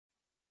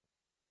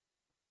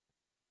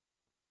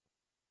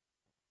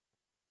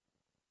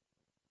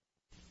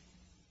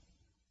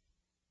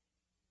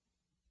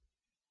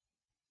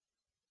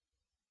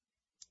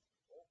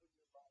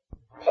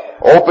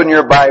Open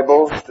your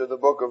Bibles to the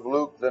book of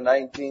Luke, the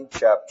 19th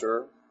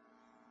chapter,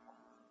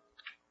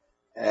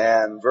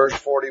 and verse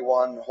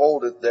 41.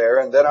 Hold it there,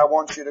 and then I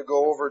want you to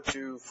go over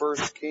to 1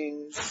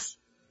 Kings,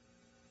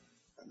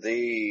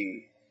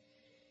 the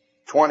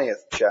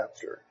 20th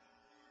chapter,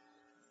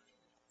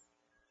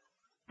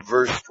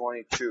 verse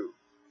 22.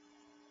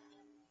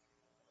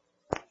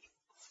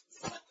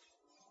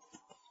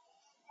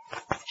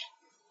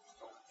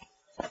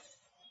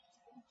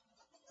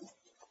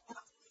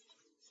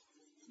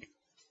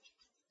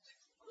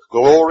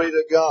 Glory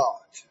to God.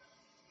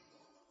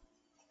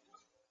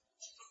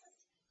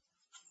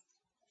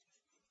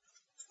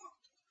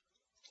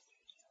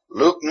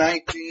 Luke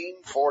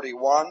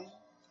 19:41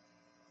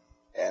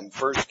 and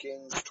 1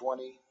 Kings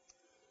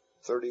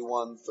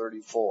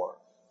 20:31-34.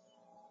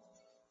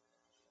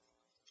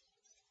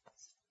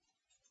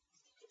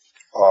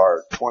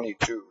 Or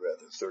 22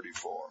 rather,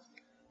 34.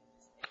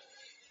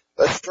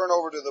 Let's turn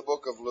over to the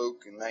book of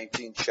Luke in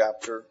 19th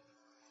chapter,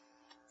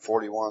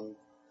 41,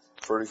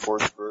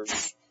 34th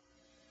verse.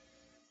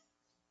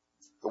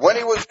 But when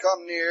he was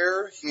come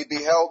near, he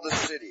beheld the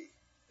city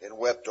and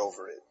wept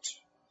over it,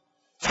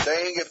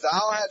 saying, if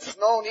thou hadst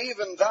known,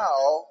 even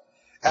thou,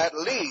 at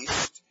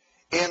least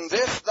in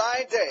this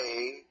thy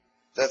day,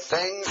 the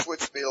things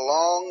which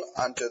belong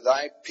unto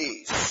thy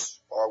peace,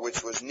 or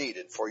which was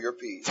needed for your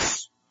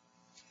peace.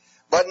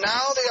 But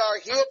now they are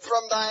hid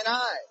from thine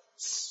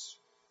eyes.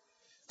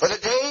 For the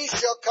day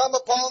shall come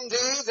upon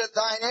thee that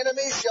thine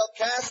enemies shall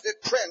cast a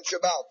trench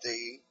about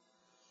thee,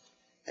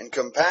 and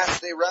compass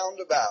thee round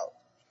about,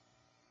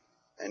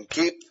 and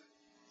keep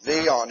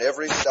thee on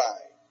every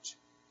side,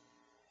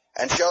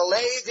 and shall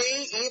lay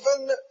thee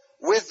even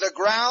with the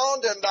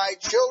ground, and thy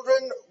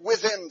children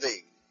within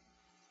thee,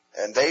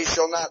 and they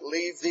shall not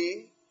leave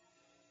thee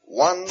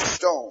one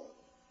stone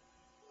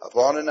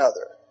upon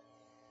another,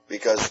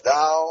 because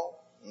thou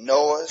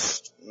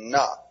knowest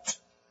not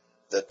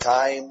the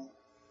time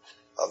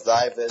of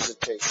thy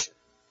visitation.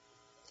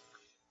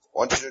 I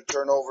want you to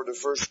turn over to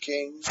 1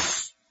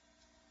 Kings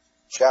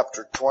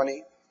chapter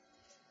 20,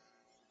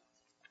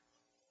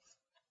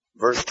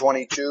 verse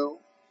 22.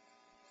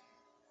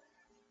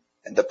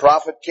 And the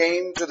prophet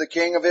came to the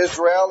king of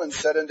Israel and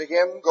said unto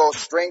him, go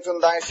strengthen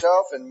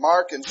thyself and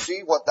mark and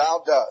see what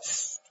thou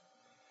dost.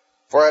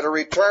 For at a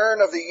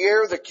return of the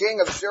year the king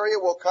of Syria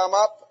will come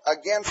up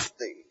against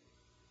thee.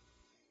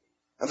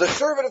 And the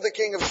servant of the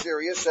king of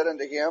Syria said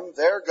unto him,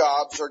 their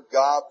gods are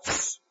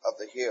gods of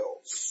the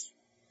hills.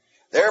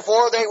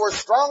 Therefore they were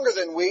stronger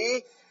than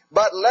we,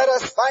 but let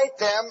us fight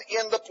them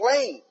in the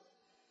plain,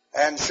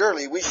 and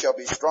surely we shall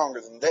be stronger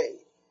than they.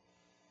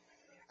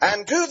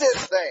 And do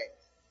this thing,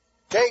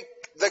 take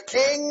the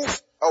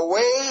kings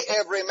away,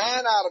 every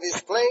man out of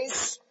his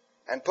place,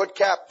 and put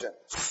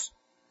captains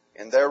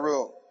in their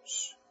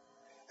rooms,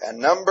 and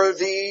number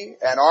thee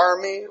an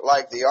army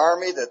like the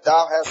army that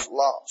thou hast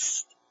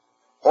lost,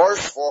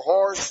 horse for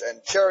horse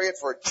and chariot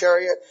for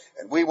chariot,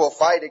 and we will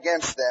fight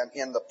against them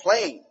in the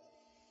plain,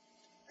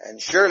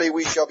 and surely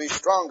we shall be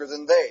stronger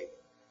than they.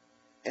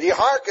 And he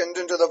hearkened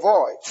unto the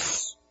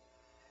voice,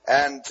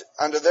 and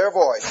unto their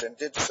voice, and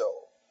did so.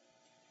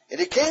 And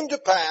it came to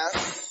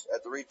pass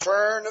at the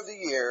return of the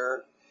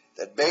year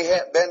that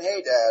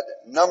Ben-Hadad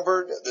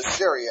numbered the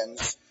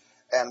Syrians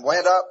and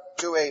went up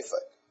to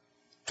Aphek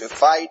to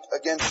fight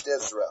against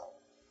Israel.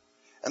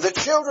 And the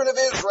children of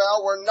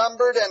Israel were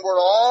numbered and were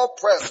all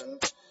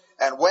present,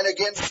 and went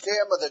against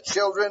him, and the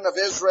children of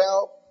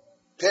Israel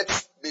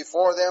pitched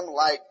before them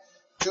like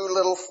two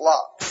little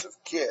flocks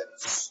of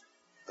kids.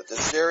 But the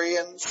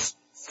Syrians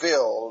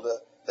filled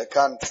the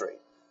country.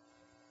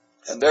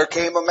 And there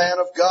came a man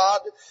of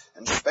God,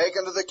 and spake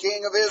unto the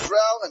king of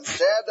Israel, and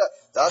said,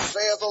 thus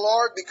saith the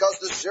Lord, because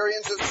the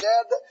Syrians have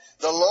said,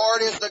 the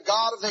Lord is the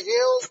God of the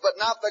hills, but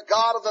not the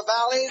God of the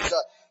valleys.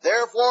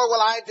 Therefore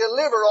will I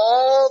deliver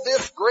all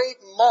this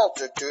great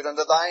multitude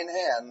unto thine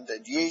hand,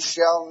 and ye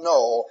shall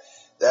know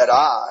that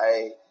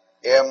I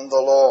am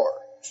the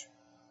Lord.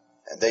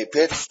 And they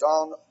pitched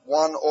on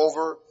one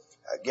over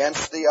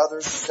against the other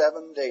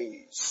 7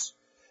 days.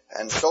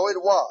 And so it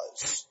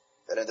was,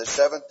 that in the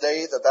 7th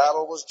day the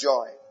battle was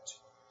joined,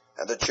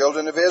 and the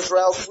children of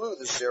Israel slew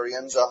the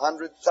Syrians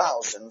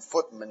 100,000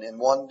 footmen in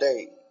 1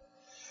 day.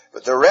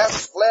 But the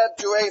rest fled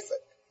to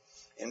Aphek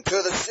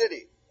into the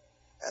city,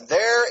 and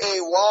there a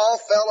wall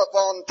fell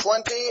upon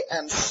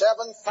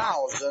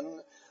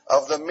 27,000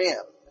 of the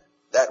men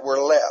that were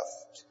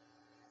left.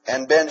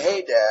 And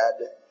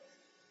Ben-Hadad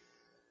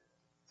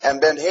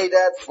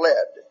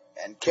fled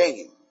and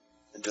came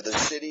into the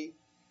city,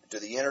 into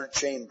the inner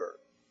chamber.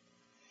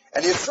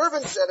 And his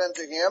servant said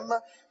unto him,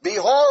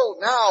 behold,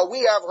 now we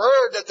have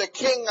heard that the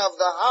king of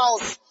the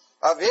house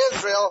of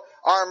Israel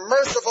are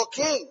merciful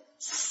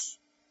kings.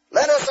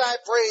 Let us, I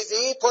pray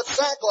thee, put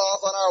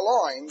sackcloth on our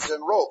loins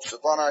and ropes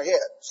upon our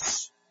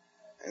heads,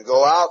 and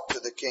go out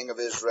to the king of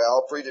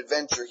Israel.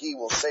 Peradventure he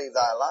will save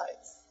thy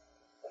life.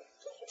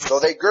 So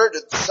they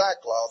girded the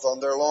sackcloth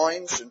on their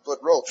loins and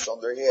put ropes on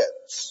their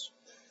heads,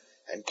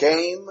 and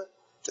came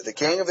to the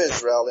king of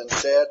Israel and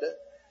said,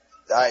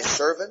 thy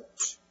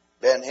servant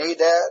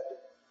Ben-Hadad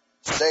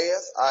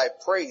saith, I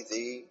pray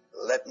thee,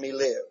 let me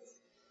live.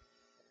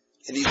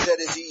 And he said,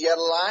 is he yet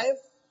alive?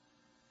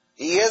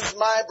 He is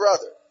my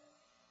brother.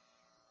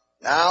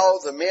 Now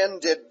the men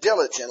did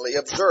diligently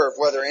observe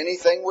whether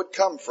anything would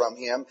come from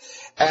him,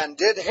 and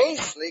did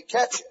hastily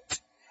catch it.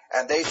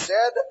 And they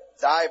said,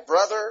 thy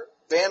brother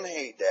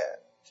Ben-Hadad.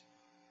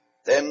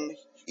 Then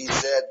he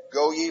said,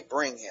 go ye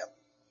bring him.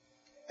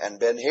 And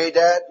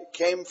Ben-Hadad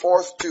came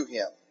forth to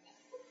him,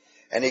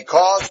 and he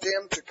caused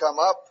him to come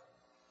up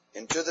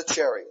into the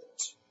chariot.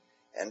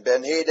 And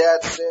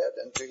Ben-Hadad said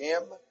unto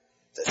him,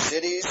 the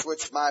cities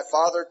which my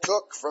father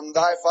took from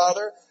thy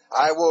father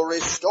I will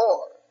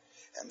restore,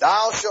 and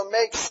thou shalt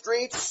make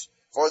streets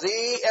for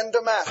thee in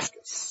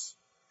Damascus,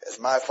 as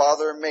my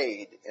father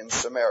made in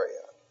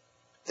Samaria.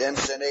 Then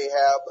said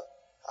Ahab,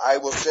 I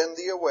will send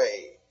thee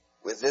away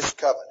with this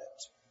covenant.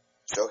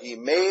 So he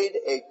made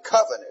a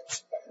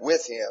covenant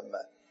with him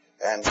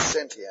and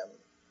sent him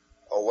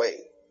away.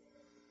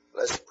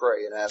 Let's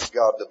pray and ask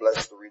God to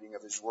bless the reading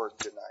of his word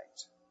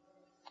tonight.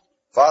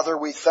 Father,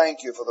 we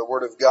thank you for the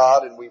word of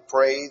God, and we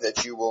pray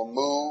that you will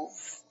move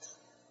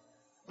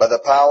by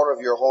the power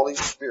of your Holy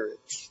Spirit.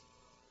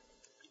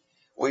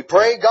 We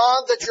pray,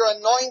 God, that your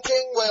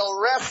anointing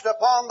will rest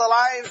upon the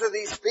lives of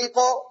these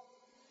people.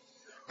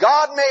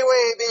 God, may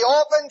we be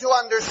open to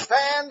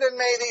understand, and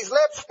may these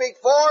lips speak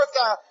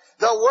forth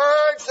the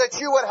words that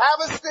you would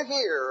have us to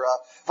hear.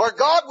 For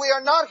God, we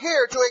are not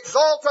here to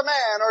exalt a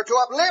man or to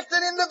uplift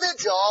an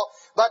individual,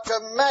 but to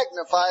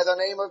magnify the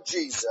name of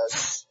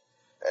Jesus.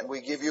 And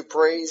we give you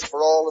praise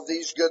for all of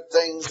these good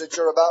things that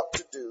you're about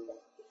to do.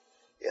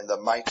 In the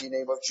mighty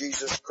name of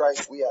Jesus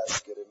Christ we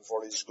ask it, and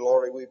for his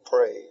glory we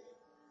pray.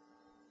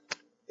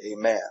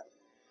 Amen.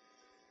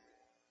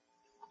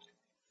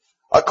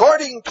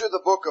 According to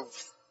the book of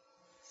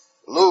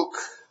Luke,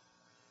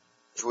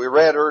 as we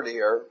read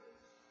earlier,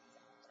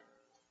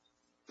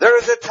 there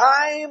is a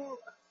time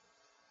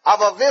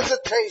of a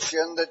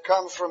visitation that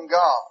comes from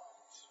God.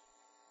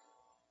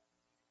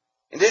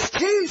 And as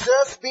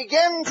Jesus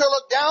began to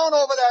look down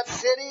over that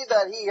city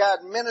that he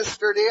had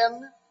ministered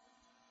in,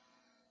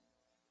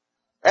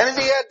 and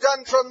he had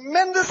done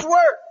tremendous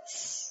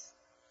works,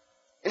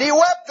 and he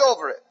wept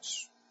over it.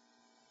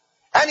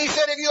 And he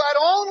said, if you had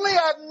only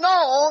had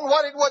known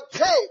what it would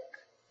take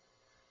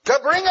to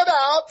bring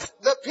about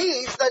the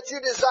peace that you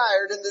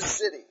desired in this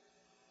city.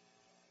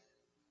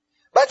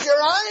 But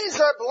your eyes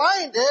are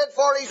blinded,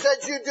 for he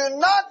said, you do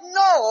not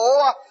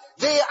know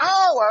the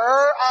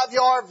hour of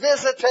your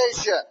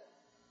visitation.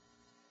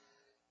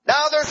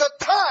 Now there's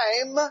a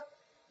time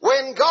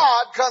when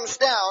God comes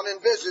down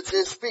and visits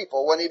his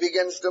people, when he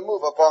begins to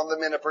move upon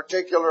them in a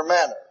particular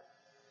manner.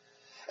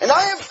 And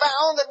I have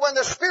found that when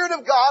the Spirit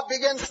of God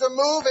begins to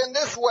move in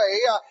this way,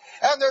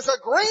 and there's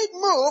a great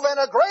move and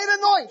a great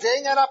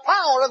anointing and a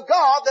power of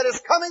God that is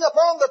coming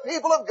upon the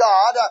people of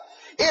God,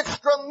 it's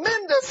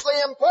tremendously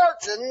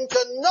important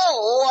to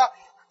know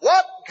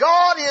what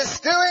God is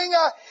doing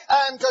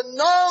and to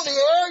know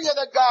the area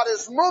that God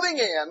is moving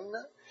in.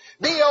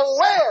 Be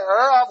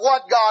aware of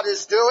what God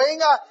is doing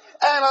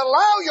and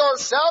allow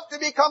yourself to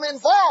become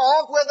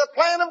involved with the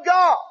plan of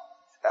God.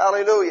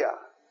 Hallelujah.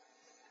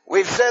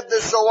 We've said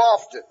this so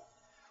often.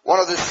 One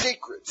of the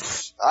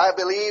secrets, I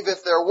believe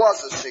if there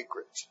was a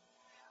secret,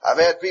 I've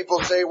had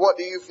people say, what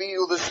do you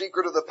feel the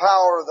secret of the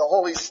power of the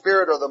Holy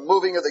Spirit or the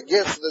moving of the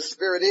gifts of the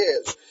Spirit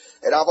is?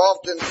 And I've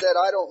often said,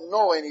 I don't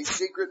know any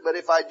secret, but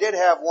if I did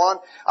have one,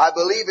 I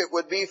believe it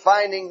would be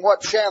finding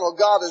what channel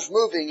God is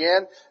moving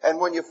in, and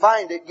when you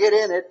find it, get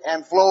in it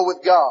and flow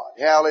with God.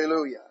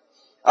 Hallelujah.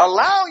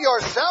 Allow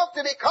yourself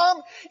to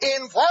become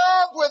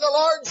involved with the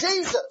Lord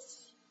Jesus.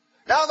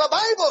 Now the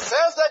Bible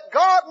says that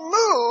God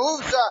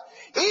moves,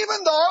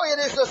 even though it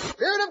is the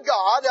Spirit of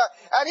God,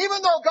 and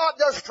even though God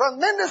does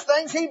tremendous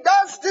things, he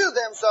does do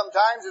them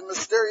sometimes in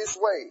mysterious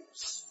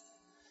ways.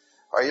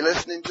 Are you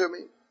listening to me?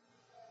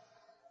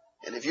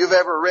 And if you've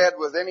ever read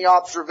with any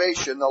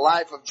observation the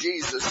life of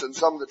Jesus and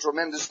some of the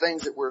tremendous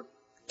things that were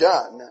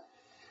done,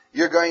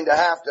 you're going to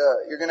have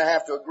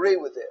to agree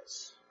with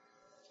this.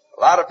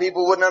 A lot of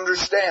people wouldn't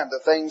understand the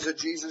things that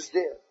Jesus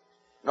did,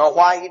 nor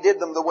why he did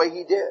them the way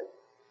he did.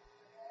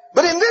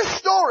 But in this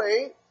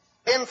story,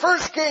 in 1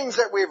 Kings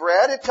that we've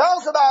read, it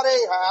tells about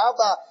Ahab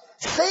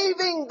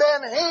saving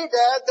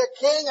Ben-Hadad, the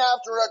king,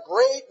 after a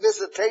great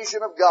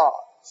visitation of God.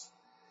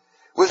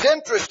 It was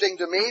interesting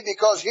to me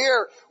because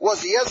here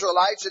was the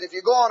Israelites, and if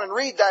you go on and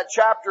read that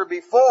chapter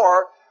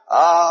before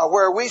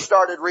where we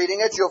started reading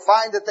it, you'll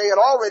find that they had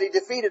already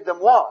defeated them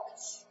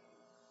once.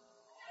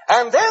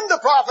 And then the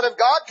prophet of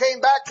God came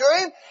back to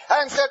him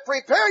and said,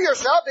 prepare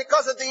yourself,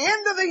 because at the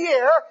end of the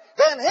year,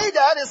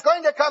 Ben-Hadad is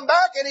going to come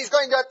back and he's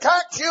going to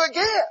attack you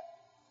again.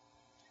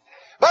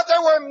 But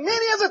there were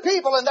many of the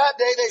people in that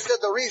day, they said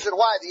the reason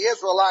why the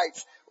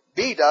Israelites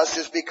beat us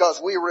is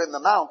because we were in the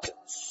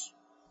mountains.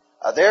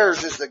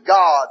 Theirs is the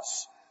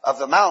gods of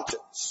the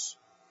mountains.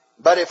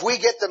 But if we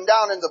get them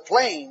down in the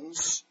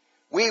plains,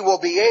 we will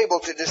be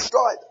able to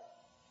destroy them.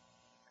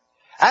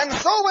 And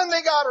so when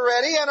they got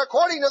ready, and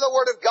according to the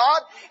Word of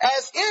God,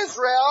 as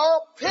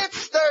Israel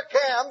pitched their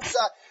camps,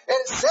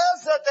 it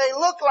says that they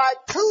looked like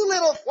two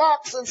little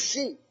flocks of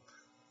sheep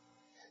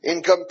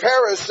in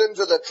comparison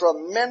to the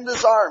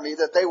tremendous army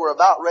that they were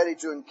about ready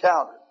to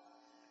encounter.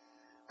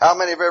 How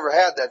many have ever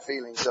had that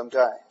feeling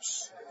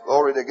sometimes?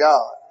 Glory to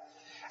God.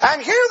 And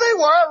here they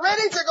were,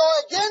 ready to go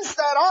against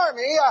that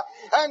army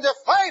and to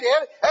fight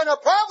it. And the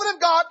prophet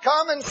of God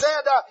come and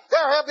said,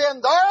 there have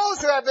been those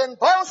who have been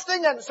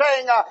boasting and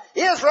saying,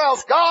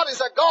 Israel's God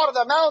is a God of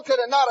the mountain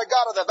and not a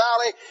God of the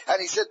valley.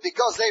 And he said,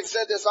 because they've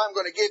said this, I'm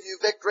going to give you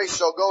victory,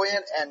 so go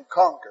in and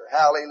conquer.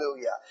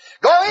 Hallelujah.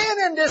 Go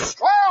in and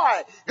destroy.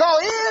 Go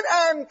in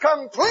and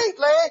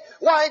completely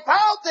wipe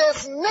out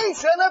this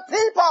nation of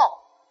people.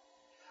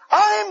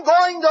 I'm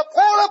going to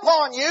pour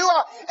upon you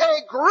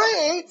a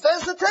great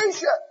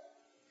visitation.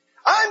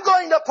 I'm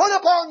going to put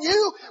upon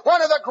you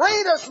one of the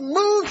greatest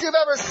moves you've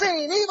ever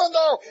seen. Even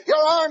though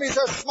your armies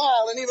are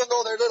small and even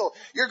though they're little,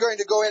 you're going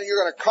to go in and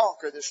you're going to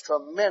conquer this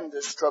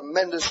tremendous,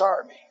 tremendous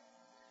army.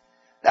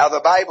 Now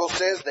the Bible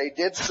says they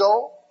did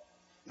so.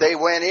 They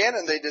went in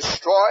and they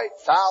destroyed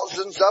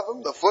thousands of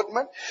them, the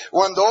footmen.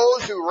 When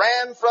those who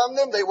ran from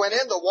them, they went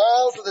in, the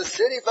walls of the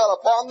city fell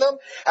upon them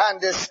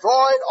and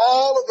destroyed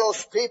all of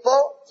those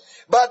people.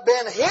 But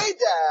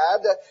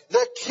Ben-Hadad,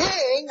 the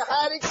king,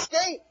 had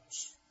escaped.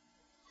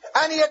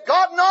 And he had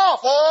gotten off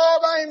all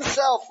by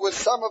himself with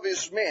some of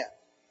his men.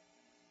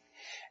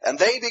 And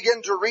they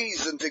began to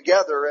reason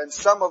together, and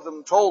some of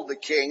them told the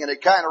king, and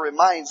it kind of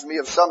reminds me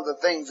of some of the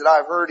things that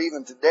I've heard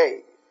even today.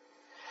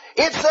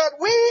 It said,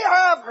 we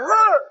have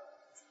heard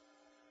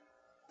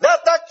that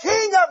the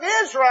king of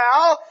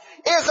Israel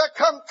is a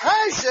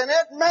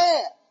compassionate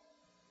man.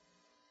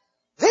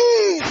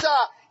 These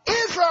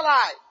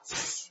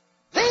Israelites,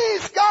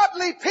 these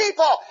godly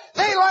people,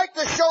 they like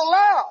to show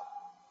love.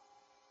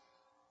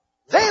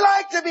 They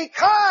like to be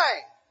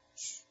kind.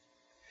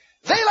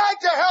 They like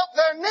to help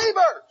their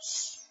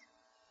neighbors.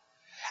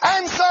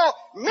 And so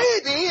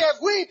maybe if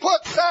we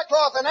put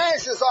sackcloth and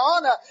ashes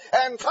on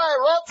and tie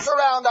ropes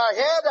around our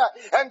head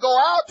and go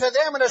out to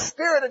them in a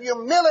spirit of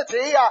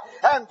humility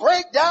and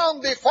break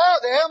down before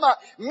them,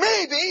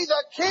 maybe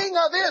the king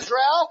of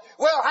Israel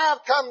will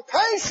have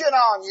compassion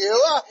on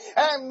you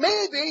and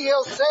maybe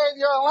he'll save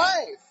your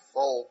life,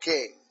 O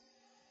king.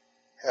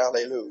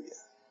 Hallelujah.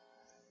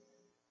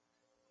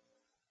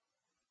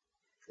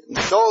 And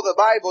so the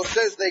Bible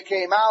says they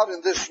came out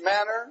in this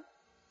manner,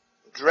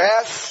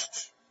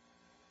 dressed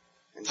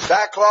in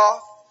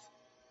sackcloth,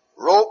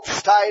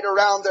 ropes tied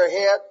around their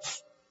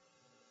heads.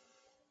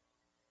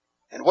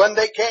 And when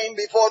they came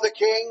before the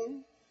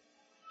king,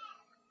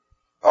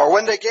 or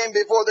when they came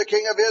before the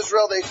king of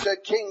Israel, they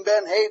said, King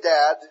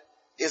Ben-Hadad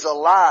is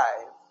alive.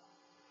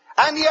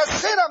 And he has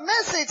sent a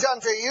message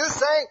unto you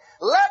saying,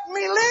 let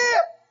me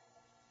live.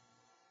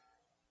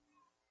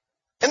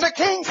 And the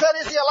king said,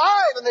 is he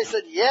alive? And they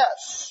said,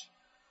 yes.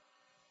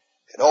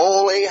 And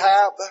old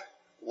Ahab,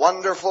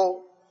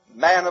 wonderful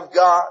man of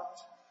God,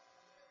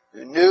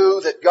 who knew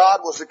that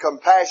God was a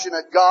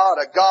compassionate God,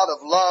 a God of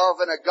love,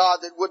 and a God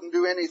that wouldn't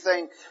do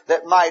anything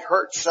that might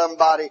hurt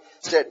somebody,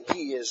 said,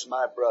 he is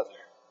my brother.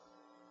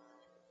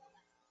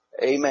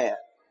 Amen.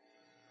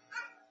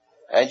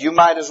 And you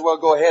might as well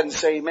go ahead and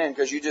say amen,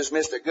 because you just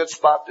missed a good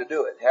spot to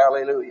do it.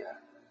 Hallelujah.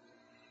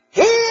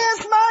 He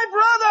is my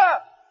brother.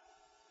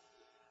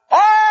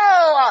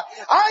 Oh,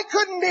 I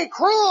couldn't be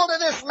cruel to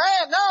this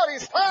man now at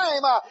his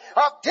time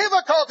of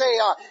difficulty,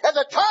 at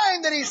the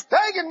time that he's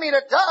begging me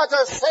to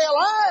stay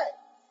alive.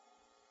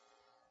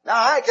 Now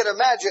I can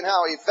imagine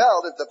how he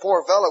felt if the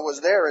poor fellow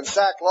was there in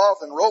sackcloth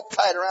and rope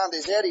tied around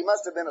his head. He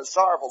must have been a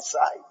sorrowful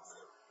sight.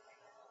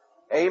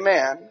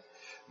 Amen.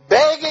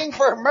 Begging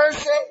for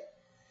mercy.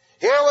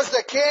 Here was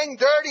the king,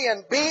 dirty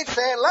and beat,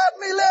 saying, let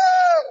me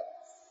live.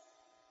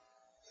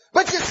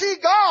 But you see,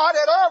 God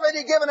had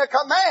already given a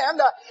command,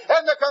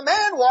 and the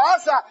command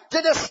was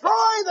to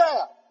destroy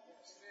them,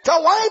 to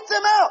wipe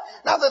them out.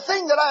 Now the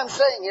thing that I'm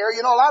saying here,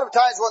 a lot of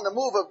times when the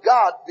move of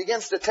God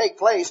begins to take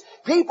place,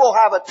 people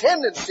have a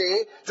tendency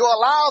to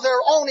allow their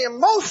own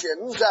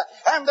emotions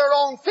and their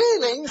own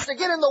feelings to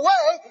get in the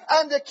way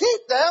and to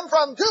keep them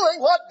from doing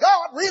what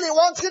God really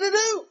wants you to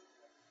do.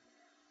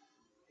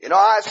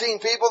 I've seen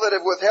people that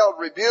have withheld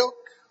rebuke,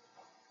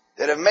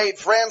 that have made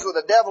friends with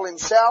the devil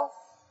himself,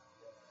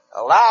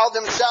 allowed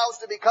themselves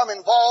to become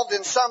involved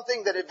in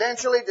something that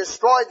eventually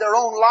destroyed their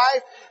own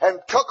life and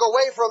took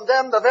away from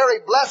them the very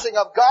blessing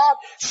of God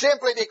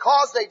simply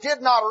because they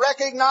did not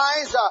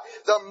recognize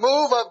the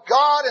move of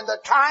God in the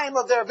time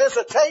of their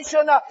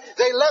visitation.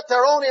 They let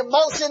their own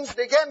emotions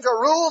begin to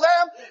rule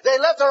them. They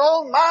let their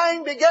own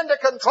mind begin to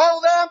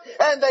control them,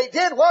 and they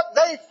did what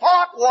they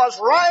thought was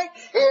right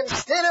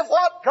instead of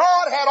what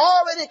God had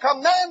already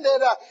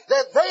commanded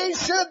that they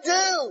should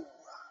do.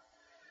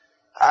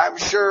 I'm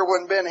sure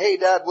when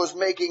Ben-Hadad was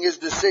making his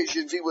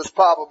decisions, he was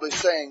probably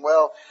saying,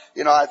 well,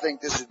 I think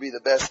this would be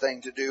the best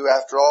thing to do.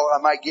 After all, I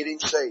might get him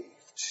saved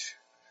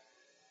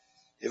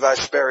if I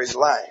spare his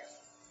life.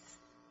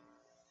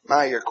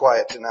 My, you're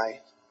quiet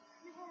tonight.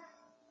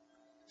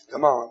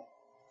 Come on.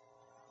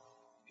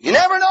 You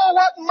never know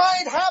what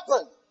might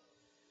happen.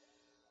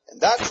 And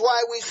that's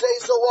why we say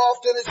so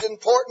often it's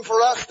important for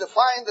us to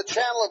find the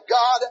channel of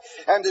God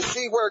and to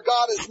see where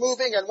God is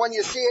moving. And when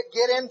you see it,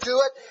 get into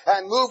it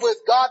and move with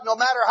God no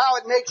matter how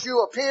it makes you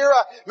appear,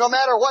 no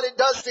matter what it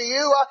does to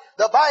you.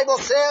 The Bible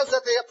says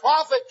that the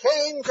prophet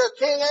came to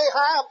King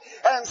Ahab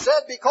and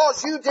said,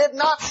 because you did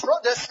not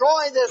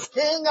destroy this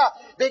king,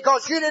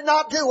 because you did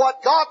not do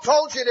what God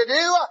told you to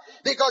do,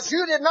 because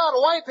you did not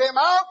wipe him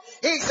out,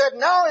 he said,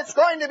 now it's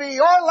going to be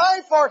your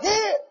life or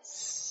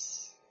his.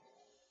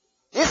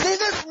 You see,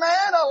 this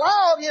man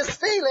allowed his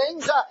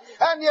feelings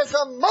and his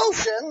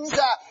emotions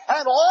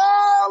and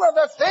all of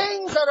the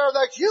things that are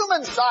the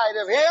human side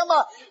of him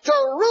to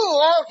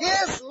rule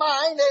his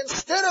mind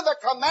instead of the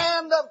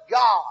command of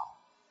God.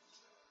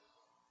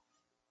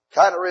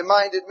 Kind of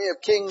reminded me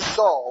of King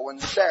Saul when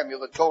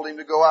Samuel had told him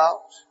to go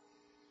out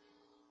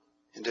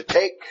and to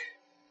take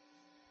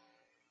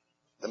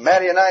the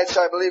Midianites,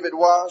 I believe it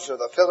was, or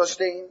the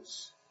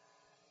Philistines.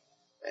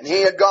 And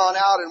he had gone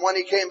out, and when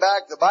he came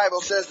back, the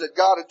Bible says that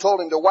God had told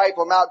him to wipe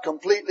them out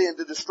completely and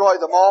to destroy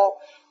them all.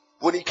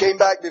 When he came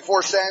back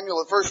before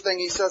Samuel, the first thing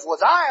he says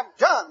was, I have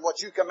done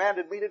what you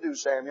commanded me to do,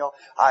 Samuel.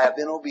 I have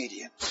been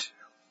obedient.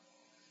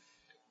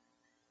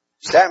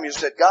 Samuel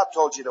said, God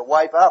told you to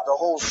wipe out the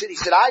whole city. He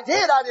said, I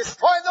did. I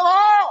destroyed them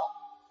all.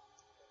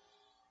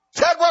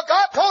 Said, well,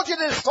 God told you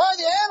to destroy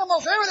the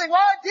animals and everything. Well,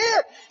 I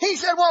did. He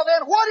said, well,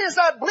 then what is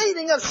that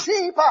bleating of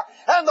sheep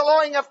and the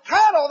lowing of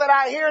cattle that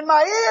I hear in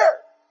my ear?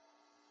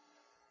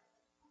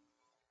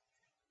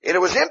 And it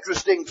was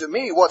interesting to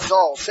me what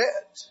Saul said.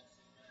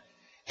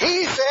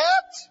 He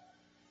said,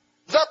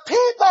 the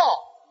people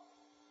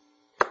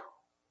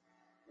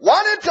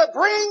wanted to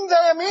bring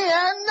them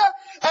in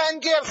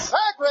and give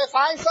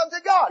sacrifice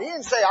unto God. He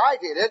didn't say I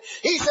did it.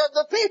 He said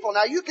the people.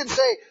 Now you can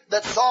say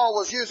that Saul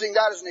was using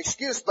that as an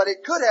excuse, but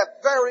it could have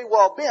very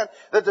well been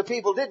that the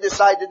people did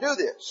decide to do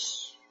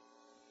this.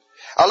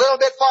 A little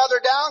bit farther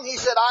down, he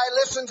said, I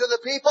listened to the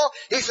people.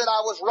 He said,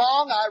 I was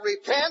wrong. I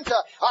repent.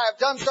 I have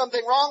done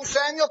something wrong.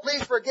 Samuel,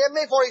 please forgive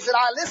me. For he said,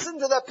 I listened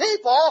to the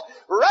people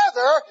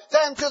rather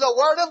than to the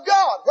Word of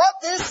God. What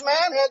this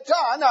man had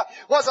done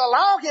was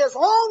allow his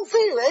own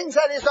feelings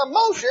and his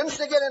emotions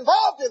to get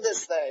involved in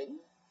this thing.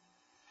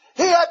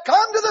 He had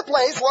come to the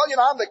place, well,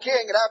 I'm the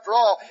king, and after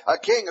all, a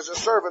king is a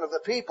servant of the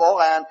people,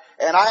 and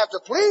I have to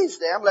please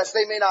them lest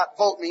they may not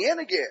vote me in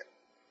again.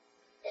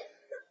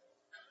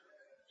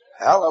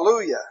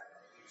 Hallelujah.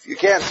 If you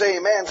can't say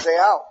amen, say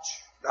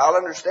ouch. I'll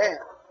understand.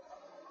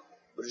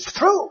 But it's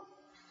true.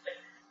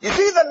 You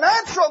see, the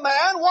natural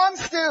man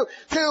wants to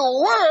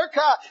work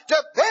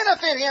to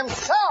benefit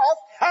himself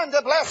and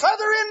to bless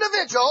other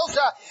individuals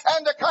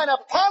and to kind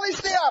of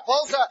polish the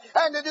apples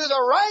and to do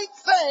the right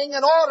thing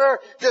in order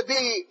to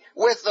be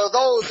with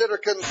those that are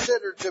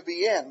considered to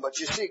be in. But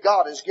you see,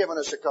 God has given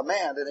us a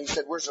command, and He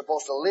said we're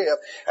supposed to live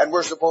and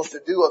we're supposed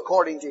to do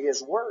according to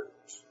His words.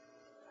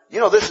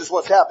 This is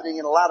what's happening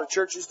in a lot of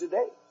churches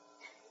today.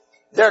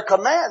 There are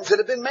commands that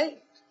have been made.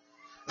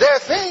 There are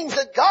things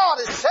that God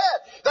has said.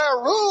 There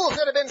are rules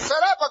that have been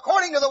set up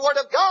according to the Word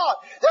of God.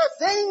 There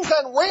are things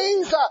and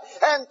ways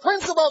and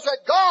principles that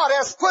God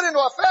has put into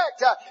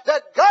effect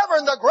that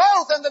govern the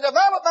growth and the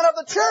development of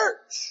the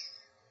church.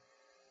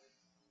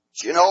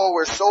 But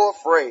we're so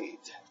afraid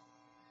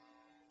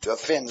to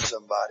offend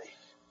somebody.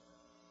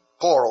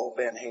 Poor old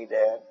Ben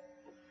Hadad.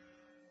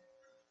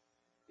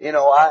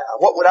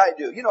 What would I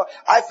do?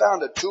 I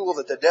found a tool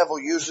that the devil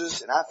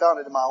uses, and I found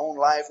it in my own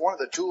life. One of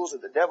the tools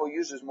that the devil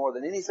uses more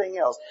than anything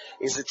else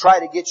is to try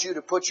to get you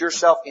to put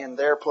yourself in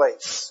their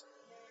place.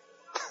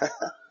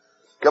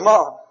 Come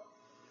on.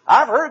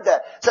 I've heard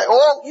that. Say,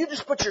 you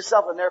just put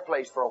yourself in their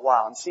place for a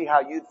while and see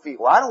how you'd feel.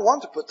 Well, I don't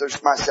want to put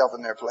myself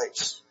in their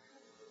place.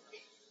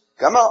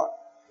 Come on.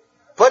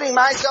 Putting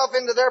myself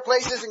into their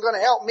place isn't going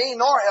to help me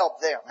nor help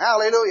them.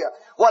 Hallelujah.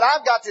 What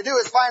I've got to do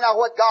is find out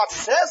what God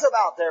says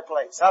about their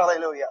place.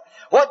 Hallelujah.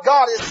 What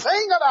God is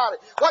saying about it.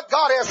 What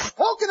God has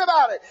spoken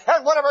about it.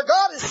 And whatever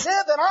God has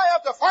said, then I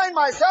have to find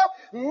myself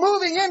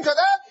moving into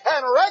that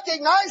and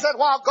recognize that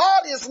while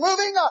God is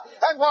moving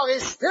and while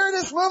His Spirit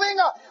is moving,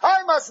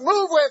 I must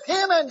move with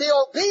Him and be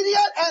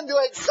obedient and do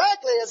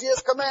exactly as He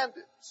has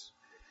commanded.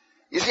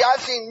 You see,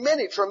 I've seen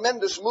many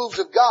tremendous moves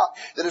of God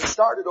that have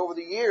started over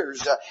the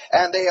years,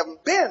 and they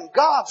have been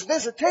God's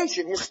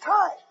visitation, His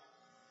time.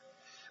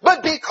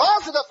 But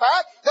because of the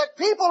fact that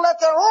people let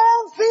their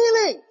own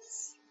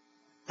feelings,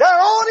 their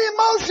own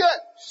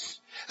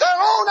emotions, their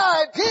own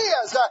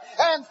ideas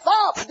and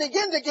thoughts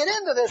begin to get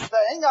into this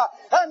thing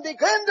and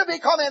begin to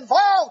become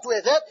involved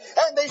with it,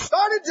 and they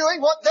started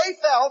doing what they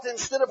felt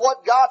instead of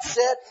what God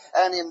said,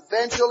 and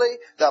eventually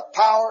the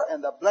power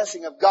and the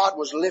blessing of God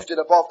was lifted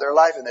up off their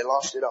life and they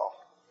lost it all.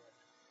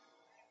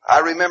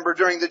 I remember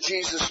during the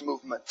Jesus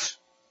movement,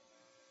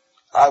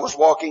 I was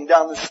walking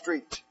down the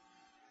street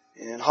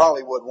in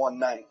Hollywood one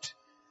night,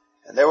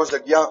 and there was a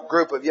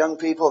group of young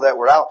people that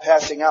were out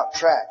passing out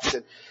tracts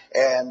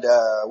and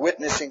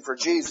witnessing for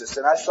Jesus.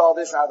 And I saw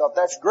this and I thought,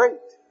 that's great.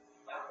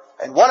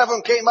 And one of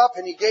them came up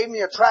and he gave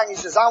me a tract and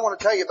he says, I want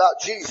to tell you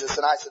about Jesus.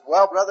 And I said,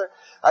 well, brother,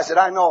 I said,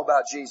 I know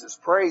about Jesus.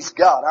 Praise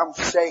God, I'm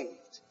saved.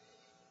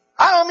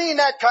 I don't mean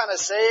that kind of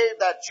saved,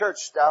 that church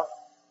stuff.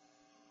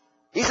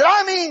 He said,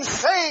 I mean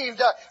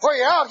saved where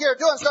you're out here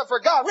doing stuff for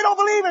God. We don't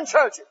believe in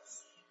churches.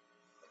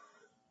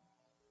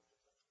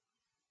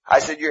 I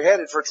said, you're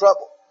headed for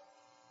trouble.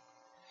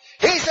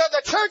 He said,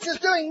 the church is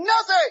doing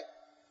nothing.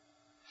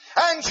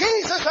 And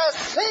Jesus has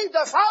saved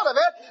us out of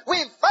it.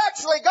 We've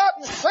actually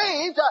gotten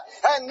saved.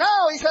 And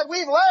now, he said,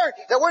 we've learned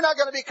that we're not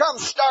going to become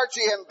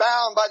starchy and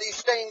bound by these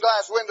stained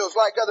glass windows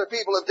like other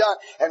people have done.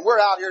 And we're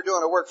out here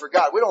doing a work for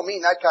God. We don't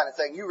mean that kind of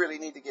thing. You really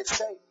need to get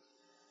saved.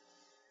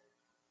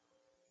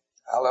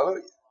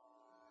 Hallelujah.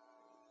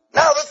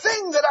 Now, the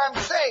thing that I'm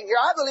saying here,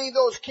 I believe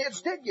those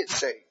kids did get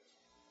saved.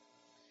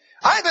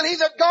 I believe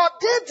that God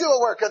did do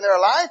a work in their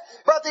life,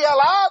 but they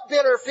allowed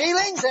bitter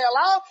feelings, they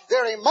allowed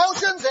their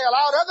emotions, they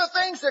allowed other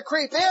things to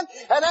creep in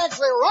and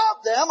actually rob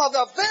them of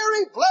the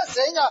very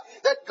blessing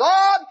that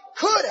God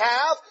could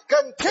have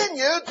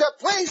continued to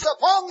place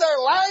upon their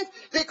life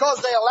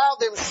because they allowed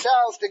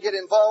themselves to get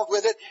involved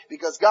with it,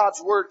 because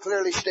God's Word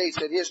clearly states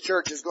that His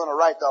church is going to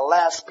write the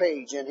last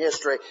page in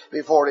history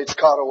before it's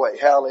caught away.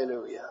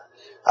 Hallelujah.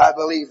 I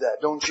believe that,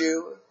 don't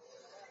you?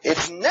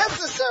 It's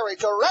necessary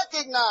to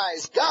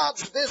recognize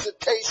God's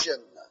visitation.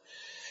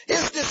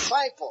 His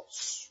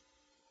disciples.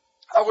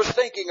 I was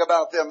thinking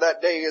about them that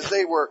day as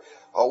they were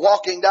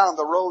walking down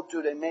the road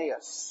to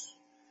Emmaus.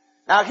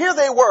 Now here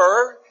they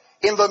were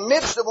in the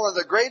midst of one of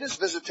the greatest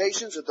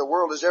visitations that the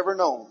world has ever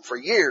known. For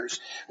years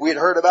we had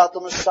heard about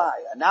the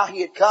Messiah. Now He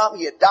had come,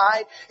 He had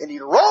died, and He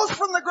rose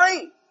from the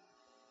grave.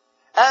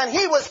 And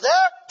He was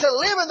there to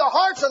live in the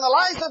hearts and the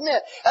lives of men.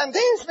 And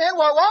these men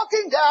were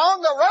walking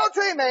down the road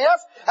to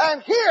Emmaus,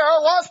 and here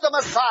was the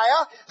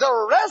Messiah,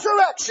 the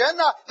resurrection,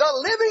 the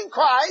living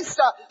Christ,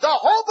 the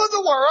hope of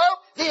the world,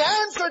 the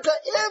answer to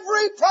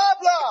every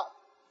problem.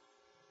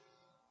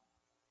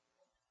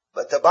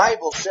 But the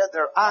Bible said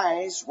their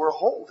eyes were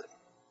holden,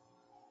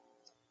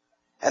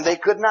 and they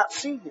could not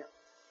see Him.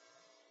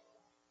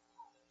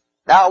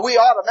 Now we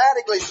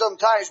automatically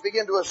sometimes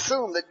begin to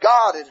assume that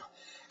God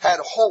had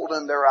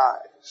holden their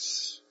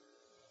eyes.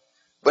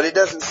 But it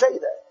doesn't say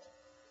that.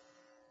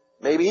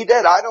 Maybe He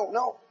did, I don't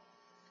know.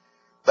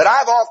 But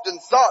I've often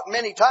thought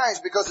many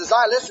times, because as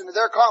I listened to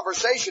their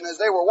conversation as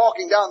they were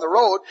walking down the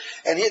road,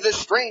 and this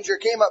stranger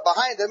came up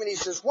behind them and he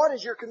says, what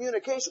is your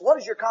communication? What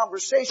is your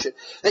conversation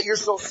that you're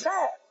so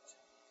sad?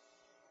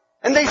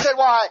 And they said,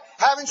 why,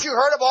 haven't you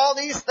heard of all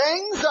these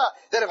things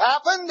that have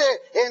happened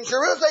in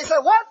Jerusalem? They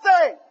said, what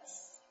things?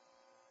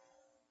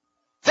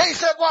 They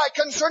said, why,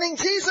 concerning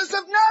Jesus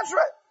of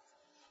Nazareth,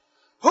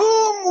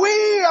 whom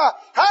we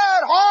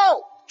had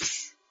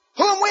hoped,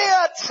 whom we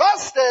had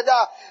trusted.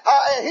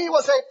 He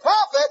was a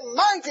prophet,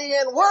 mighty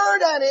in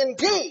word and in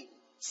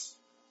deeds.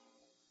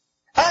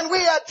 And we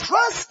had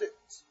trusted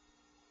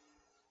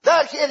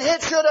that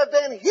it should have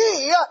been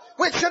He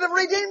which should have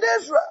redeemed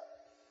Israel.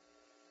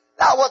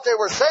 Now what they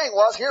were saying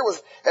was, here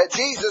was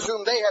Jesus,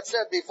 whom they had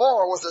said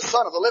before was the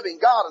Son of the living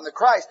God and the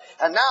Christ.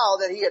 And now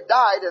that He had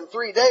died and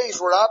 3 days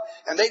were up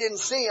and they didn't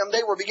see Him,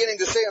 they were beginning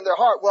to say in their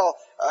heart, well,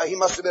 He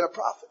must have been a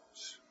prophet.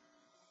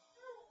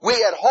 We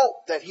had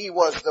hoped that He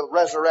was the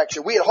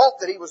resurrection. We had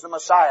hoped that He was the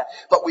Messiah,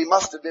 but we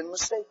must have been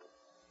mistaken.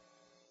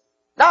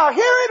 Now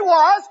here it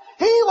was,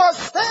 He was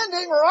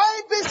standing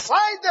right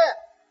beside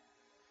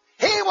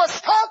them. He was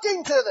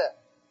talking to them.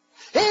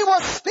 He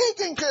was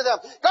speaking to them.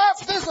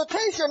 God's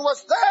visitation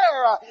was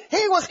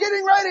there. He was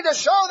getting ready to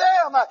show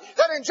them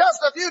that in just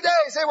a few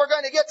days they were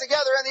going to get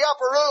together in the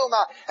upper room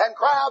and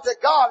cry out to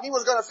God. He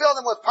was going to fill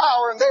them with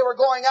power, and they were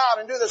going out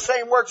and do the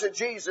same works that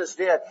Jesus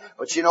did.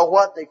 But you know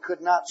what? They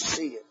could not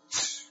see it.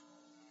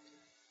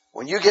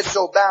 When you get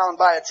so bound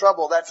by a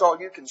trouble, that's all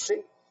you can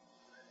see.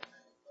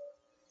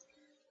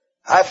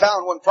 I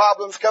found when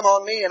problems come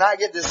on me and I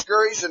get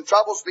discouraged and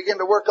troubles begin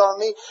to work on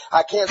me,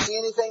 I can't see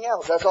anything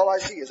else. That's all I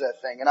see is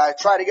that thing. And I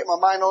try to get my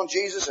mind on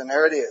Jesus, and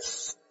there it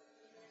is.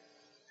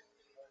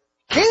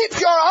 Keep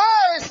your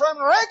eyes from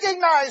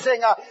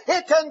recognizing.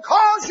 It can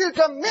cause you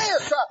to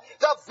miss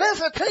the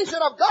visitation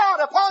of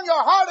God upon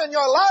your heart and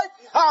your life.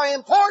 How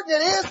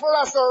important it is for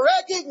us to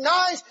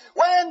recognize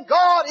when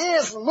God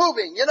is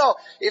moving. You know,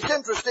 it's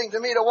interesting to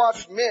me to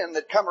watch men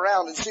that come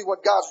around and see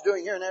what God's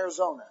doing here in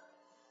Arizona.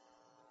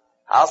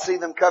 I'll see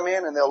them come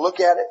in and they'll look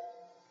at it.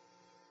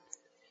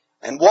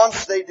 And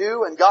once they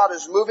do, and God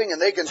is moving, and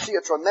they can see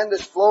a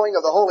tremendous flowing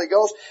of the Holy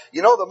Ghost,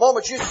 you know, the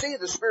moment you see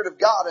the Spirit of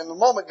God, and the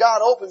moment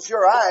God opens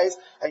your eyes,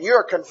 and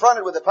you're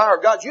confronted with the power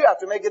of God, you have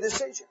to make a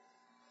decision.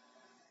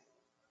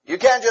 You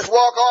can't just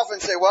walk off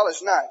and say, well,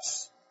 it's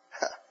nice.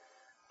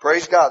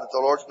 Praise God that the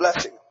Lord's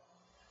blessing.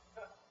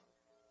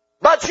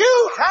 But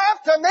you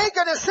have to make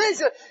a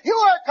decision. You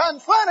are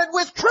confronted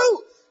with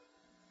truth.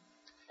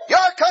 You're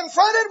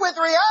confronted with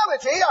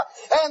reality,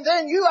 and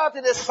then you have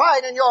to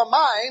decide in your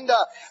mind,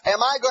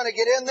 am I going to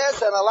get in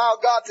this and allow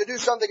God to do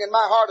something in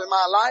my heart and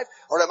my life,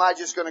 or am I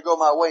just going to go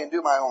my way and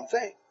do my own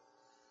thing?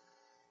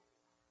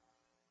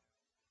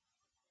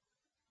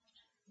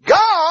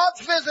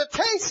 God's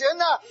visitation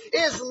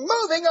is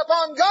moving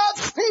upon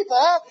God's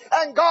people,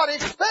 and God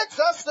expects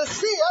us to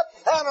see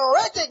it and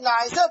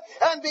recognize it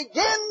and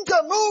begin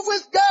to move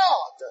with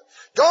God.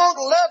 Don't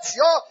let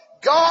your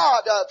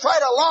God try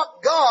to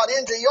lock God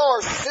into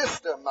your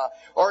system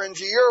or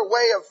into your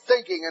way of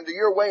thinking, into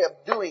your way of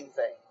doing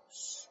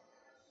things.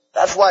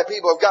 That's why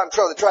people have gotten in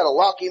trouble. They try to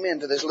lock Him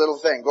into this little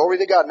thing. Glory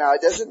to God. Now,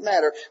 it doesn't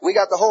matter. We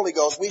got the Holy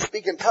Ghost. We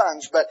speak in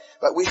tongues, but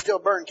we still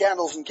burn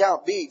candles and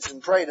count beads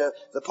and pray to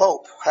the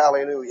Pope.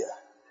 Hallelujah.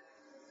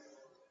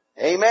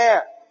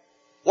 Amen.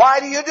 Why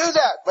do you do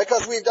that?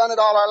 Because we've done it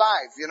all our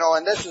life,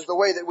 and this is the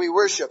way that we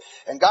worship.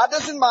 And God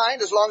doesn't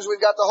mind as long as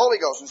we've got the Holy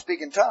Ghost and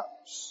speak in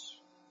tongues.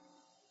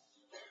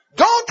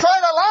 Don't try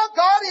to lock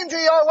God into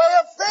your way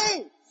of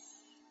things.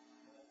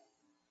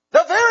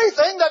 The very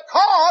thing that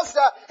caused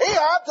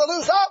Ahab to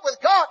lose out with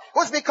God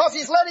was because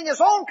he's letting his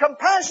own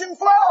compassion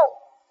flow.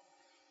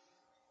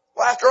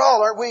 Well, after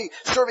all, aren't we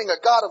serving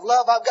a God of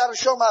love? I've got to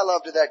show my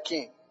love to that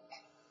king.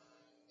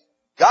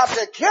 God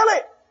said, kill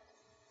it.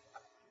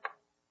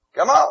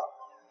 Come on.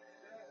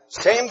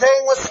 Same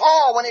thing with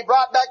Saul when he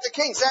brought back the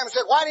king. Samuel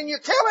said, why didn't you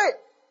kill him?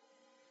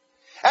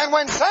 And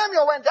when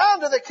Samuel went down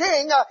to the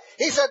king,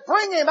 he said,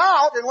 bring him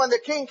out. And when the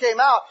king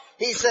came out,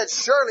 he said,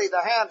 surely the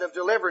hand of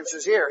deliverance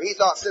is here. He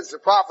thought since the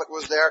prophet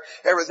was there,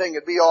 everything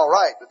would be all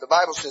right. But the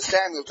Bible says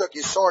Samuel took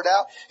his sword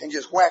out and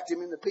just whacked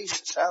him into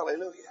pieces.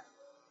 Hallelujah.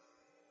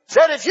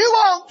 Said, if you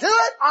won't do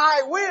it,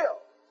 I will.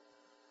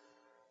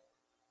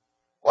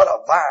 What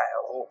a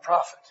vile old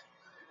prophet.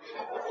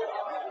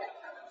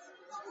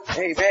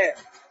 Amen.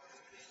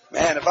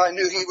 Man, if I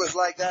knew he was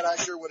like that, I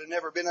sure would have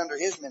never been under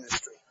his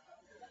ministry.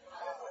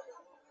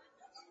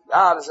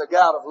 God is a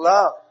God of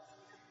love.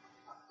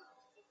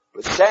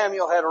 But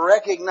Samuel had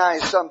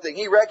recognized something.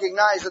 He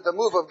recognized that the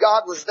move of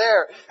God was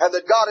there and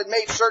that God had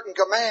made certain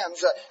commands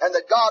and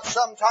that God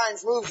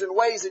sometimes moves in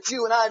ways that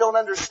you and I don't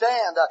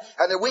understand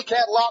and that we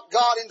can't lock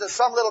God into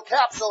some little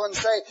capsule and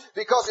say,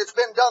 because it's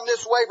been done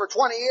this way for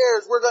 20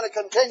 years, we're going to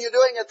continue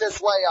doing it this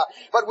way.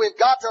 But we've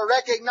got to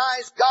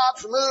recognize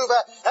God's move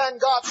and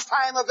God's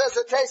time of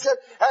visitation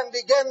and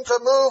begin to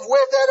move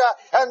with it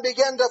and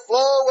begin to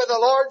flow with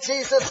the Lord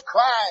Jesus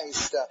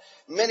Christ.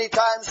 Many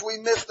times we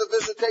miss the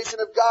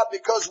visitation of God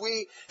because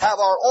we have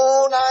our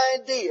own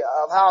idea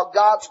of how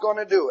God's going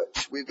to do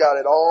it. We've got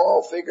it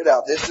all figured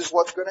out. This is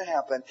what's going to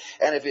happen.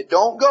 And if it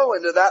don't go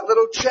into that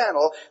little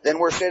channel, then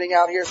we're sitting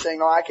out here saying,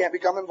 no, I can't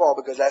become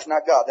involved because that's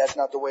not God. That's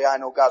not the way I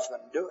know God's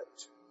going to do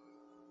it.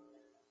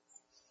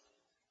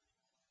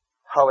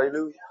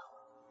 Hallelujah.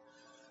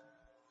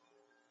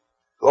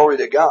 Glory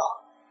to God.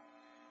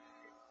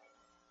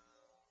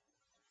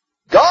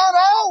 God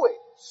always,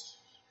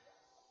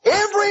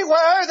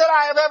 everywhere that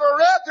I have ever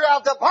read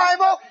throughout the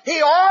Bible,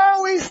 He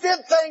always did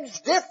things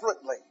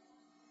differently.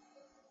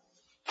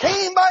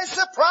 Came by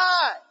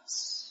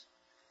surprise.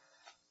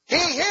 He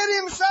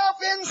hid Himself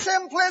in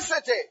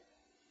simplicity.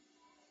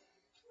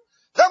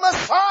 The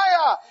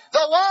Messiah,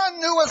 the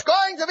one who was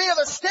going to be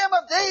the stem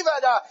of David,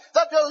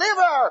 the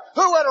deliverer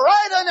who would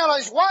ride in on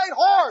his white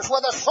horse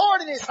with a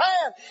sword in his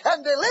hand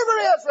and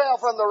deliver Israel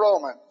from the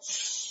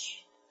Romans.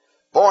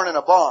 Born in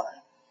a barn.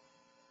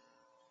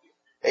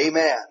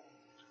 Amen.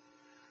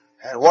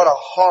 And what a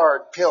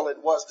hard pill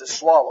it was to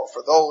swallow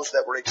for those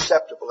that were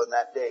acceptable in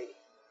that day.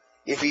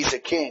 If He's a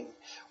king,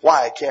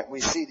 why can't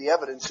we see the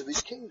evidence of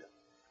His kingdom?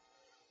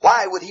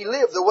 Why would He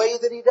live the way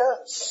that He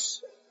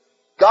does?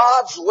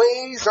 God's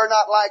ways are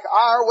not like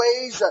our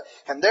ways,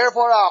 and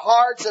therefore our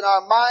hearts and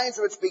our minds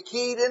must be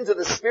keyed into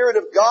the Spirit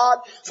of God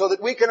so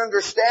that we can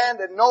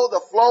understand and know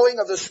the flowing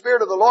of the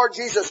Spirit of the Lord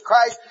Jesus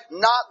Christ,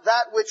 not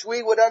that which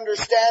we would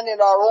understand in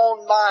our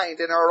own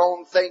mind, in our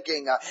own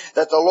thinking,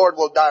 that the Lord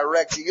will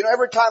direct you.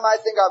 Every time I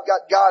think I've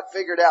got God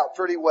figured out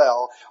pretty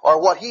well,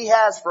 or what He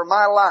has for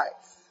my life,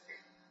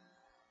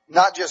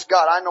 not just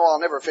God. I know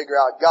I'll never figure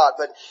out God,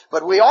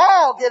 but we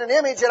all get an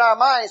image in our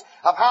minds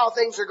of how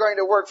things are going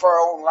to work for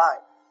our own life.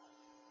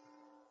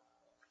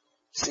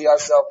 See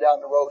ourselves down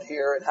the road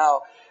here and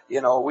how,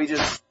 we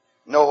just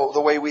know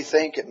the way we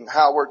think and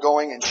how we're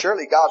going, and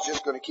surely God's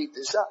just going to keep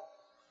this up.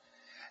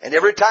 And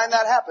every time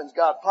that happens,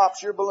 God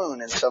pops your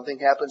balloon and something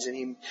happens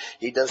and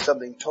He does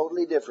something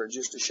totally different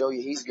just to show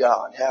you He's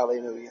God.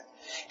 Hallelujah.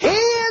 He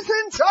is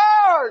in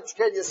charge.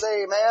 Can you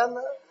say amen?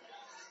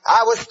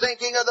 I was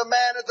thinking of the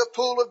man at the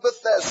pool of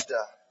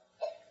Bethesda.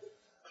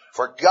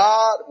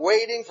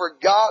 Waiting for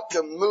God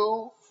to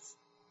move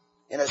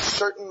in a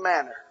certain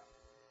manner.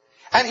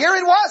 And here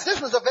it was. This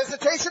was a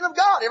visitation of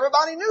God.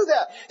 Everybody knew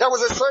that. There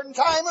was a certain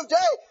time of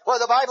day where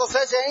the Bible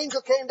says the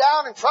angel came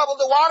down and troubled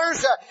the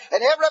waters,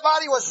 and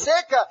everybody was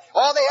sick.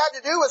 All they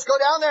had to do was go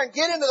down there and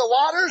get into the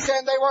waters,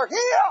 and they were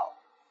healed.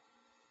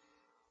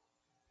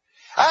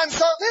 And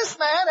so this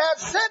man had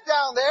sat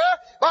down there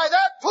by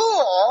that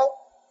pool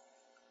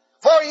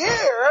for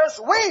years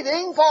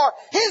waiting for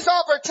his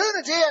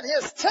opportunity and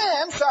his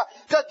chance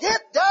to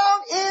get down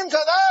into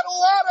that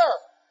water.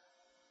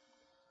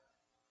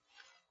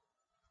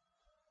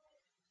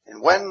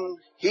 And when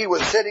he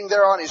was sitting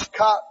there on his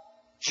cot,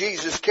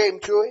 Jesus came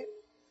to him,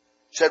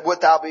 said,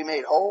 "Wilt thou be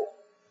made whole?"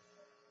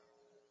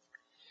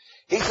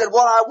 He said,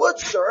 well, I would,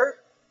 sir.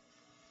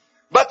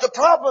 But the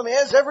problem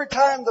is, every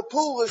time the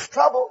pool is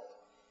troubled,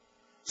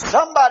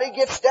 somebody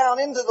gets down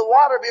into the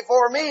water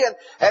before me, and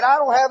I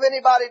don't have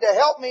anybody to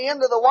help me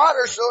into the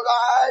water, so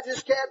I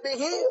just can't be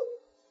healed.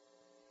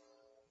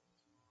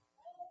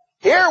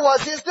 Here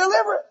was his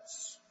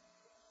deliverance.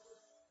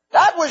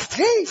 That was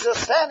Jesus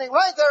standing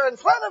right there in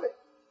front of him.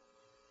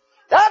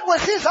 That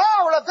was his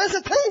hour of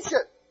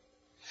visitation.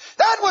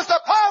 That was the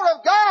power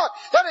of God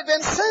that had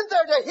been sent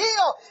there to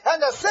heal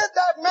and to set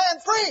that man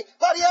free,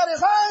 but he had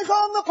his eyes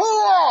on the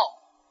pool.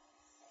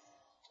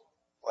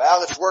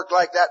 Well, it's worked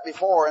like that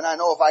before, and I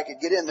know if I could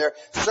get in there,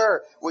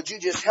 sir, would you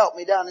just help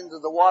me down into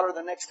the water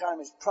the next time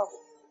it's trouble?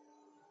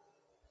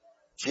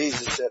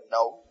 Jesus said,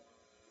 no.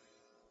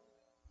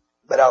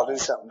 But I'll do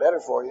something better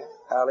for you.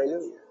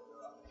 Hallelujah.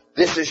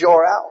 This is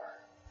your hour.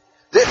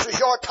 This is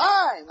your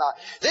time.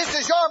 This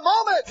is your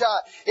moment.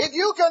 If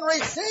you can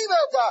receive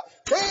it,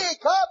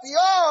 take up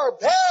your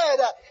bed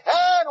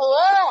and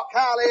walk.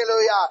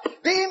 Hallelujah.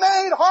 Be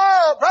made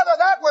whole. Brother,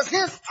 that was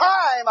his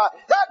time.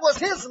 That was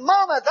his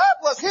moment.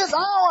 That was his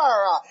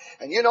hour.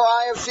 And you know,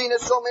 I have seen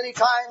it so many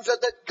times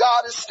that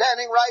God is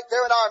standing right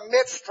there in our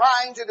midst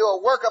trying to do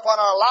a work upon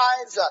our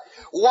lives,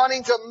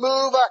 wanting to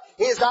move.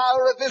 His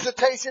hour of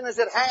visitation is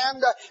at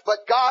hand, but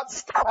God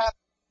still has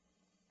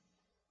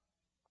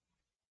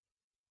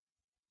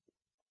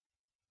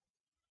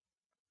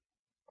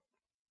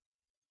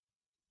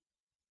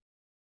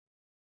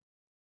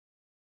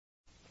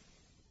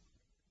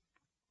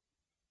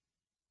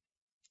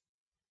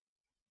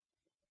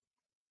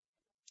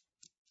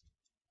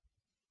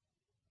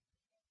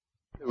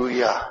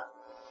Hallelujah.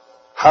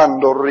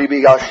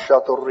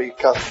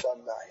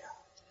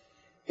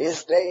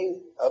 His day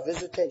of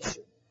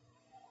visitation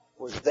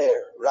was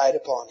there right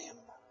upon him.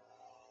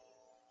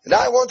 And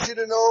I want you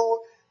to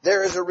know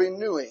there is a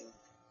renewing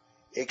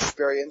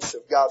experience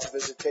of God's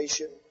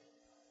visitation.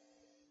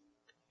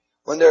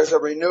 When there's a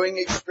renewing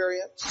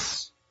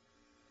experience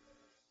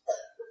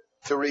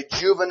to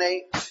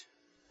rejuvenate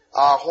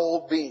our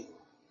whole being,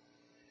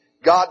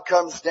 God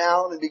comes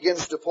down and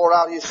begins to pour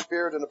out His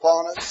Spirit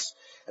upon us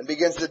and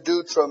begins to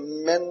do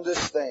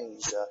tremendous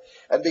things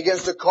and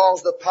begins to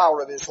cause the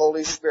power of His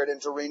Holy Spirit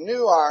and to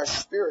renew our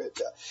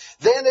spirit.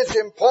 Then it's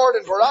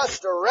important for us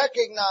to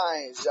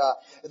recognize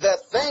the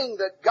thing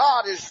that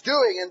God is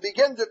doing and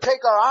begin to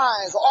take our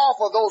eyes off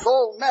of those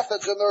old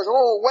methods and those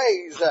old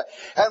ways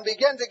and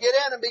begin to get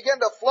in and begin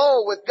to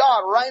flow with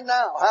God right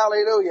now.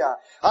 Hallelujah.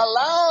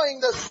 Allowing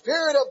the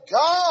Spirit of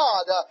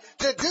God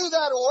to do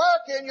that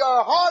work in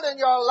your heart and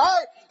your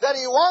life that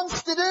He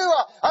wants to do.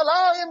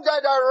 Allow Him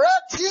to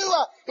direct you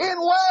in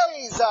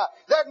ways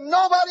that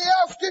nobody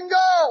else can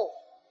go.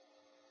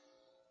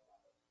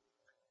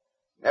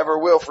 Never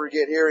will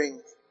forget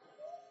hearing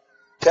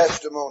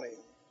testimony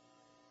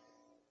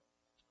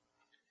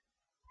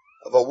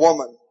of a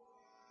woman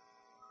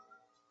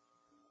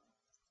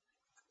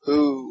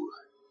who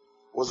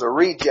was a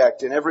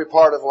reject in every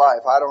part of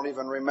life. I don't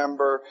even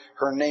remember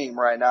her name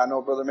right now. I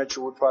know Brother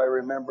Mitchell would probably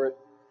remember it.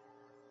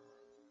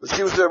 But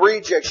she was a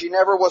reject. She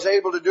never was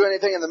able to do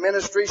anything in the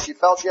ministry. She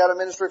felt she had a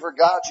ministry for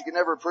God. She could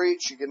never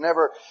preach. She could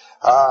never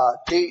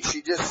teach.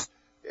 She's just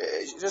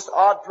an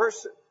odd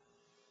person.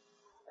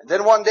 And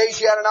then one day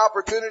she had an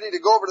opportunity to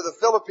go over to the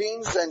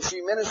Philippines and she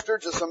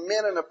ministered to some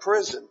men in a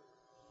prison.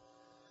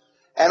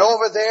 And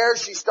over there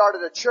she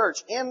started a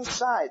church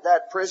inside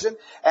that prison,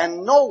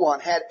 and no one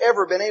had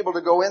ever been able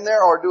to go in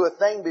there or do a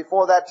thing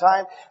before that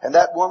time. And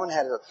that woman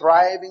had a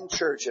thriving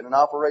church and an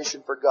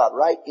operation for God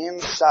right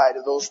inside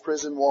of those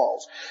prison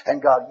walls.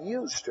 And God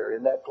used her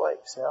in that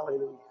place.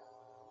 Hallelujah.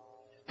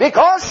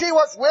 Because she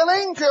was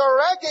willing to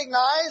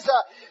recognize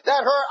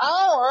that her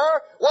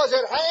hour was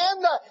at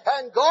hand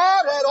and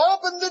God had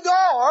opened the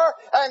door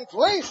and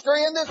placed her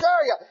in this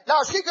area.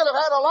 Now she could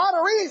have had a lot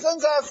of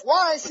reasons as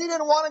why she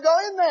didn't want to go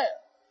in there.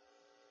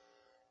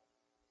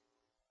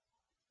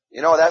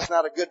 You know, that's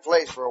not a good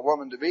place for a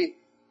woman to be.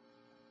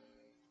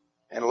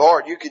 And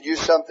Lord, you could use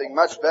something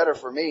much better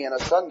for me in a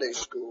Sunday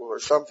school or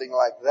something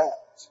like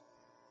that.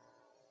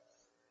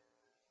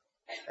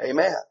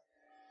 Amen.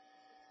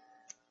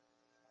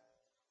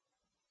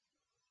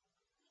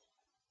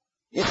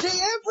 You see,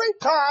 every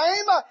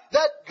time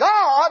that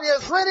God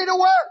is ready to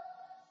work,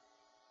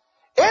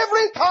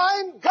 every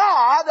time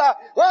God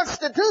wants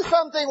to do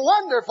something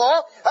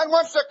wonderful and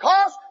wants to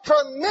cause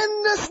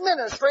tremendous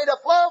ministry to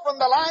flow from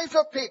the lives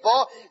of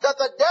people, that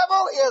the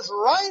devil is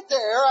right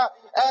there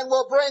and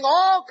will bring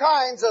all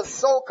kinds of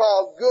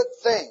so-called good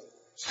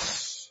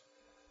things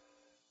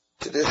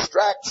to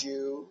distract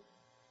you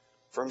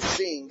from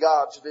seeing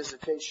God's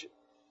visitation.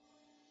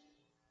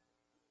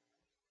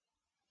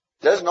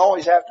 Doesn't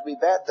always have to be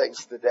bad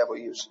things the devil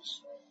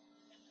uses.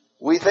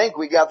 We think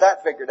we got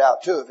that figured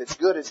out too. If it's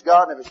good, it's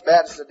God, and if it's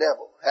bad, it's the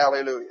devil.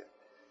 Hallelujah.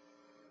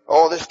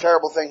 Oh, this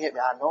terrible thing hit me.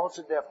 I know it's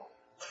the devil.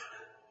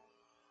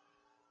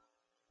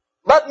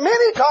 But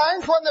many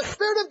times when the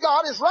Spirit of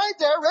God is right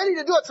there ready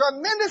to do a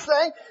tremendous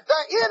thing,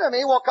 the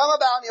enemy will come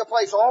about and he'll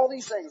place all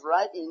these things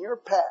right in your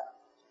path.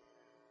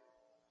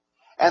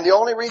 And the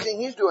only reason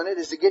he's doing it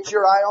is to get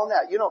your eye on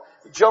that. You know,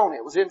 Jonah,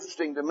 it was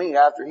interesting to me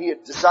after he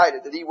had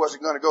decided that he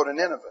wasn't going to go to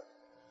Nineveh.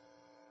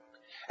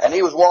 And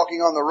he was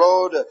walking on the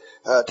road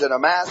to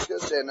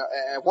Damascus, and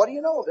what do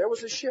you know? There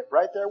was a ship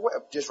right there,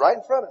 just right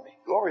in front of me.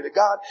 Glory to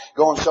God,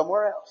 going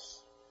somewhere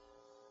else.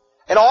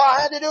 And all I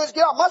had to do is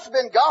get on. It must have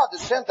been God that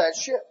sent that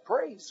ship.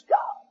 Praise God.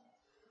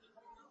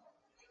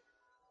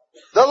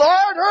 The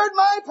Lord heard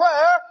my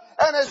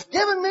prayer and has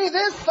given me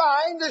this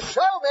sign to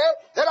show me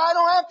that I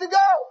don't have to go.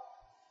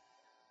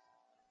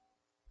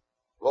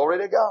 Glory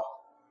to God.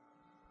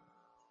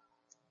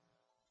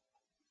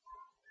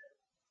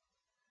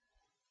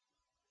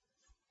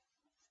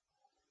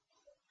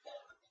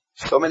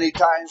 So many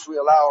times we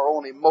allow our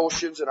own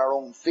emotions and our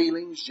own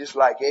feelings, just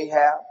like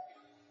Ahab.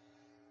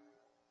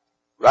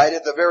 Right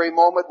at the very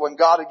moment when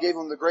God had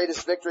given him the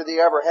greatest victory they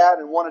ever had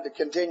and wanted to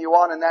continue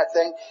on in that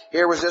thing,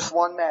 here was this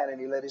one man, and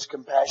he let his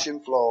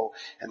compassion flow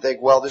and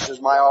think, well, this is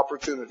my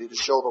opportunity to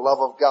show the love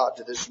of God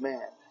to this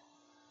man.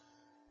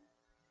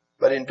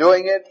 But in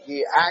doing it,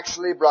 he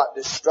actually brought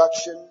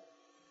destruction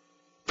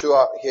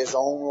to his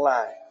own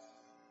life.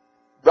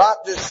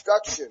 Brought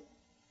destruction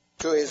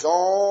to his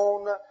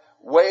own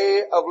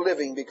way of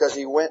living because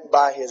he went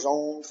by his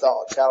own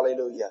thoughts.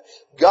 Hallelujah.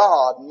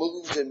 God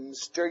moves in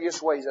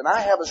mysterious ways. And I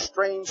have a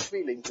strange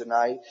feeling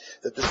tonight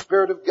that the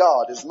Spirit of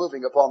God is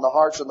moving upon the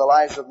hearts and the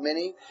lives of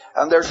many.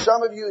 And there's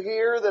some of you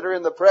here that are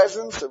in the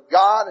presence of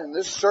God in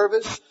this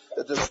service,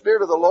 that the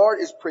Spirit of the Lord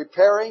is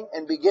preparing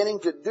and beginning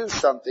to do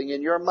something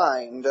in your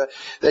mind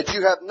that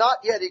you have not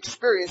yet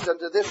experienced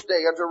unto this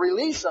day, and to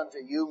release unto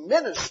you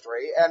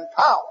ministry and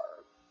power.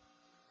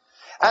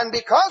 And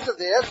because of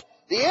this,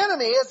 the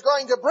enemy is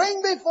going to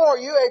bring before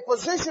you a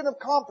position of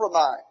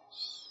compromise.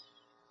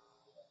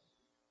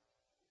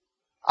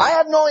 I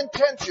had no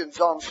intentions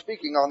on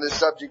speaking on this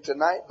subject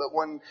tonight, but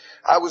when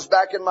I was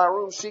back in my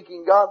room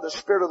seeking God, the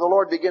Spirit of the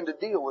Lord began to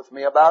deal with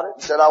me about it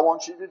and said, I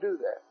want you to do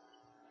that.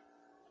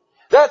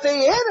 That the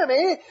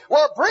enemy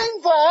will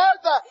bring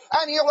forth,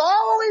 and he'll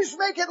always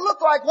make it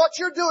look like what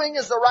you're doing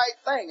is the right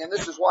thing, and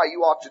this is why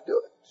you ought to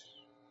do it.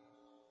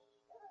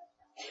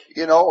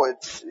 You know,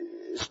 it's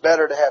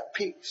better to have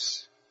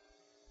peace.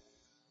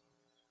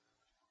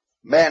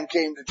 Man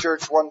came to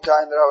church one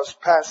time that I was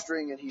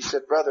pastoring, and he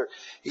said, brother,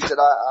 he said,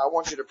 I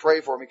want you to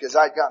pray for me because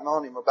I'd gotten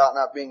on him about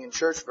not being in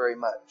church very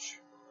much.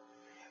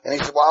 And he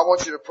said, well, I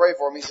want you to pray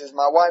for me. He says,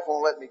 my wife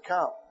won't let me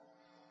come.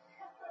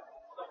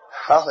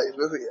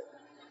 Hallelujah.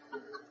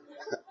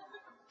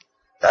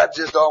 That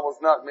just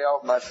almost knocked me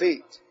off my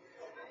feet.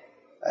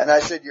 And I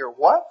said, you're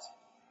what?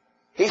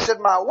 He said,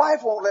 my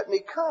wife won't let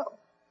me come.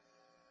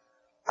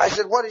 I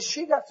said, what has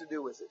she got to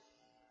do with it?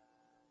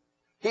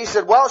 He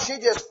said, well, she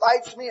just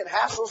fights me and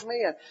hassles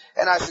me.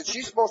 And I said,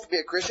 she's supposed to be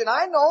a Christian.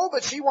 I know,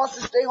 but she wants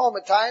to stay home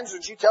at times,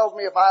 and she tells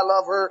me if I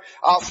love her,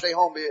 I'll stay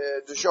home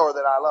to show her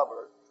that I love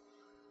her.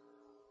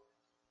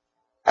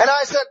 And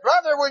I said,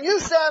 brother, when you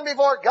stand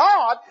before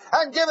God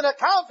and give an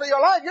account for your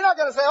life, you're not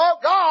going to say, oh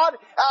God,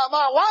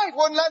 my wife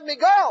wouldn't let me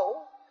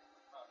go.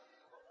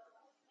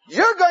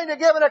 You're going to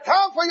give an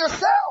account for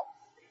yourself.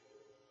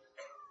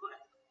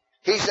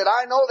 He said,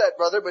 I know that,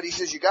 brother, but he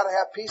says, you got to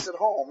have peace at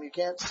home. You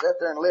can't sit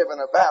there and live in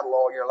a battle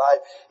all your life.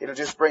 It'll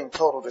just bring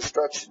total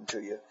destruction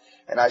to you.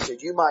 And I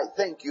said, you might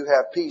think you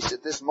have peace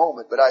at this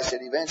moment, but I said,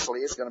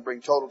 eventually it's going to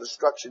bring total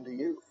destruction to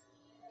you.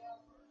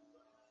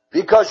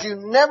 Because you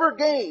never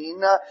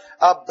gain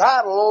a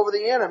battle over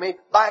the enemy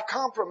by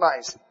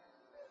compromising.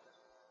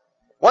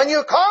 When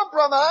you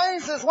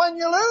compromise is when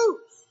you lose.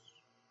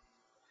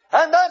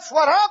 And that's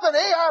what happened.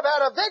 Ahab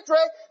had a victory,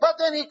 but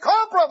then he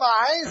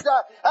compromised,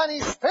 and he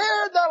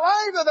spared the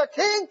life of the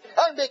king,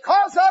 and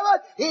because of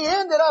it, he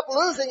ended up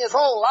losing his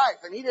whole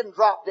life, and he didn't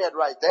drop dead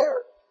right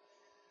there.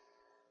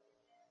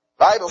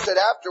 The Bible said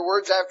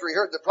afterwards, after he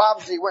heard the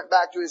prophecy, he went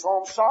back to his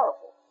home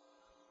sorrowful.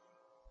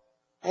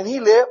 And he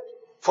lived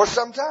for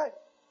some time.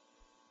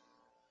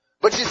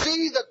 But you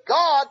see that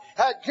God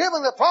had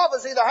given the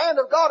prophecy, the hand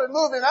of God had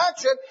moved in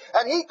action,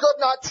 and he could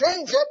not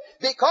change it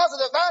because of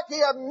the fact he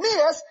had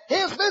missed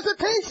his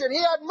visitation. He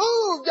had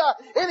moved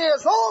in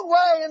his own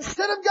way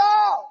instead of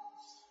God.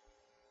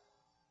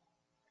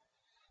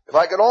 If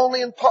I could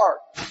only impart,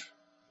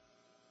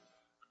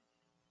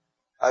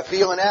 I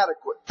feel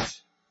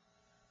inadequate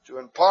to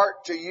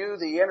impart to you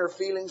the inner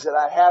feelings that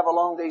I have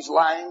along these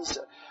lines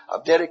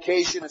of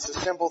dedication. It's a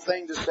simple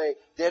thing to say,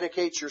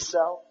 dedicate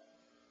yourself.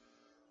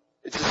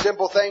 It's a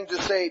simple thing to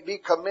say, be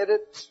committed.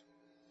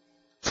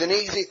 It's an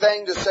easy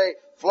thing to say,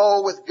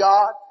 flow with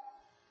God.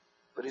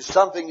 But it's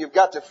something you've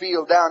got to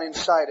feel down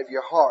inside of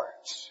your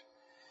hearts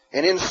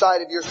and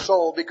inside of your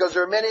soul, because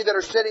there are many that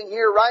are sitting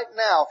here right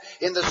now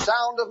in the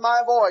sound of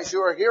my voice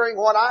who are hearing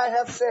what I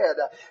have said,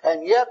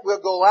 and yet will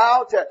go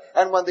out,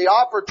 and when the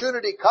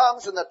opportunity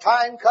comes and the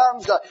time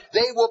comes,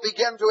 they will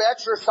begin to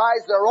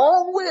exercise their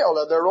own will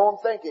and their own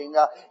thinking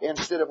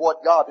instead of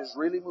what God is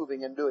really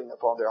moving and doing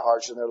upon their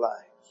hearts and their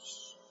lives.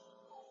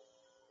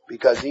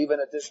 Because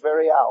even at this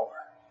very hour,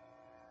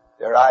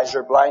 their eyes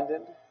are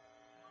blinded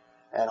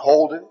and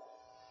holden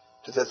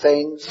to the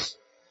things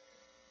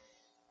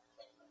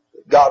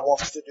that God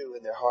wants to do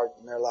in their heart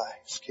and their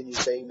lives. Can you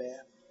say amen?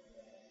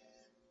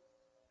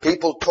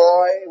 People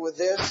toy with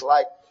this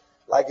like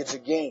it's a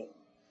game.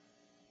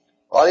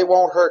 Well, it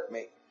won't hurt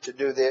me to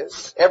do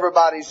this.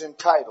 Everybody's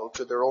entitled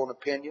to their own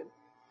opinion.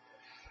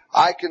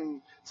 I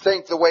can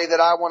think the way that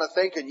I want to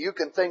think, and you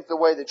can think the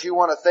way that you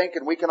want to think,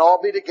 and we can all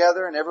be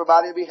together, and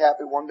everybody will be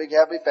happy, one big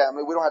happy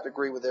family. We don't have to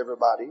agree with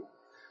everybody.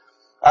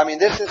 I mean,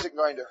 this isn't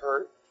going to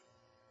hurt.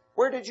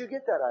 Where did you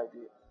get that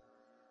idea?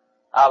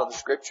 Out of the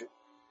Scripture.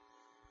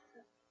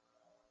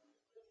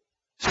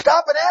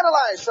 Stop and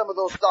analyze some of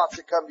those thoughts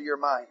that come to your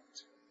mind.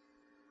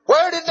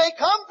 Where did they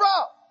come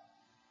from?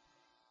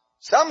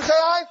 Some say,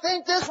 I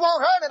think this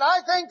won't hurt, and I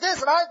think this,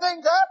 and I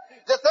think that.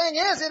 The thing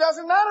is, it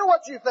doesn't matter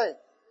what you think.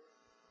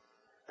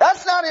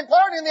 That's not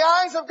important in the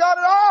eyes of God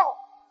at all.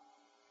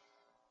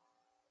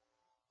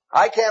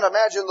 I can't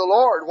imagine the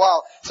Lord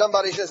while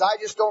somebody says, I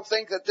just don't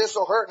think that this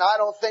will hurt, and I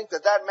don't think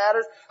that that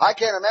matters. I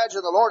can't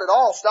imagine the Lord at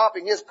all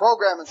stopping His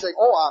program and saying,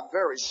 oh, I'm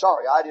very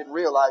sorry. I didn't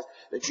realize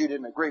that you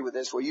didn't agree with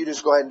this. Well, you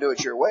just go ahead and do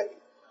it your way.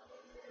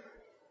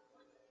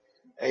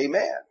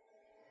 Amen.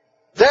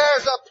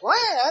 There's a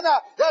plan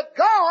that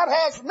God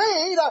has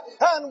made,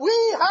 and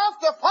we have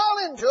to fall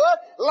into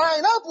it,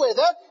 line up with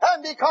it,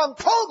 and become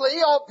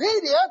totally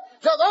obedient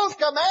to those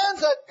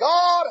commands that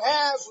God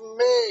has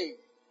made.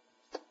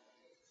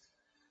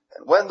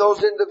 And when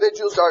those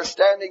individuals are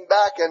standing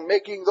back and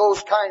making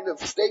those kind of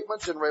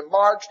statements and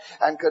remarks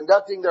and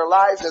conducting their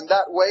lives in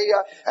that way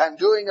and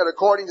doing it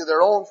according to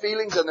their own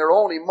feelings and their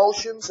own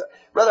emotions,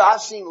 brother,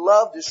 I've seen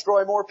love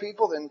destroy more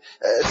people than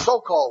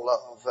so-called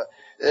love,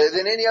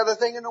 than any other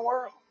thing in the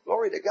world.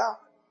 Glory to God.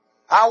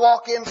 I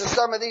walk into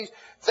some of these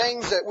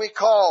things that we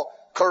call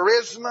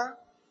charisma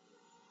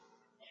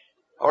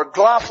or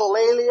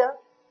glossolalia,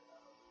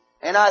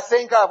 and I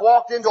think I've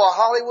walked into a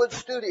Hollywood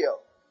studio.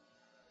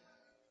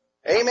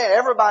 Amen.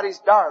 Everybody's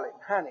darling,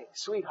 honey,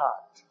 sweetheart.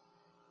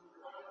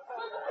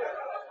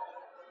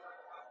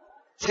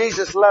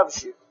 Jesus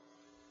loves you.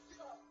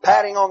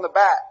 Patting on the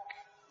back,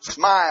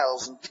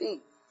 smiles and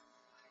teeth.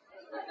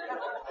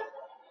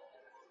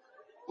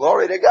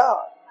 Glory to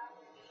God.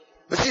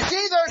 But you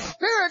see, their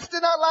spirits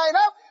do not line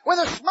up with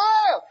a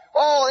smile.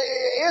 Oh,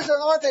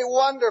 aren't they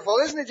wonderful?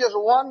 Isn't it just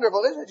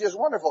wonderful? Isn't it just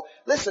wonderful?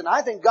 Listen,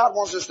 I think God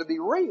wants us to be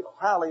real.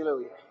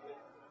 Hallelujah.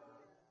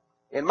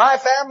 In my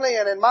family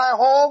and in my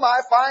home,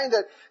 I find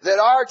that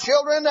our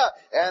children,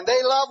 and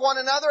they love one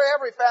another.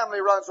 Every family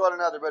loves one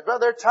another. But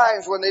there are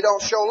times when they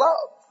don't show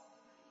love.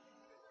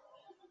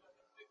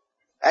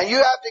 And you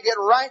have to get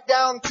right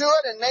down to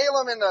it and nail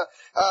them in the,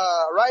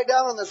 right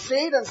down on the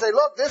seat and say,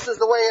 look, this is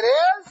the way it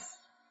is.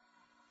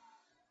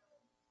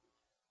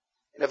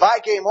 And if I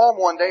came home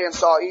one day and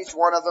saw each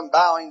one of them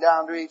bowing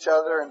down to each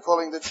other and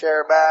pulling the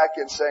chair back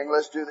and saying,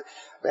 let's do this,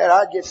 man,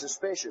 I'd get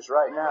suspicious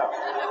right now.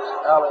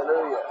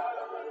 Hallelujah.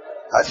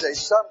 I'd say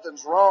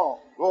something's wrong.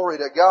 Glory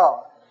to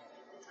God.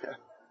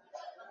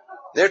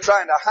 They're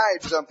trying to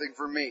hide something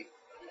from me.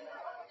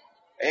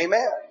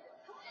 Amen.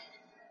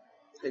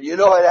 And you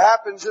know what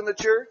happens in the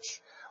church?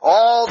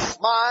 All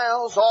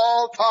smiles,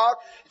 all talk.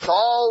 It's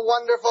all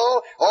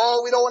wonderful.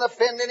 Oh, we don't want to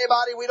offend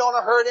anybody. We don't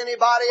want to hurt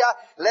anybody.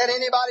 Let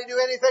anybody do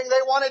anything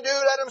they want to do.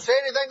 Let them say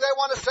anything they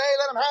want to say.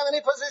 Let them have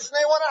any position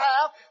they want to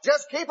have.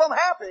 Just keep them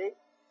happy.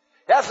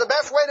 That's the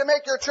best way to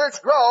make your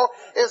church grow,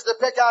 is to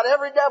pick out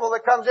every devil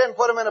that comes in and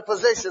put them in a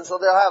position so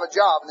they'll have a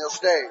job and they'll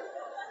stay.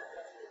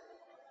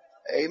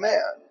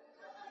 Amen.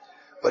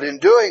 But in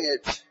doing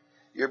it,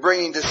 you're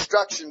bringing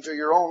destruction to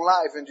your own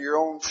life and to your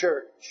own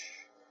church.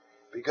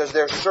 Because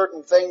there are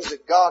certain things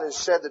that God has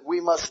said that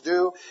we must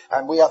do,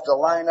 and we have to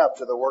line up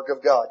to the work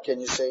of God. Can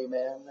you say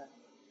amen?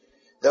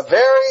 The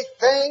very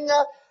thing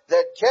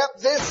that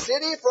kept this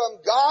city from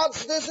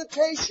God's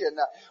visitation,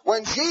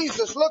 when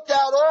Jesus looked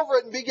out over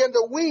it and began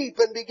to weep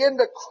and began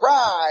to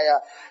cry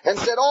and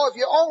said, oh, if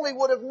you only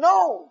would have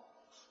known.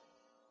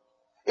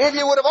 If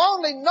you would have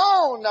only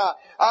known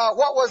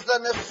what was the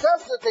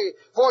necessity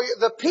for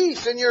the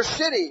peace in your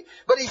city.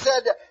 But he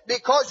said,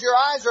 because your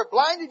eyes are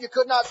blinded, you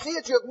could not see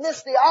it, you have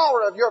missed the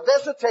hour of your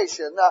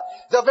visitation.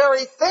 The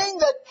very thing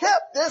that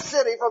kept this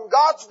city from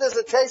God's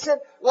visitation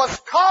was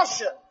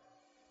caution.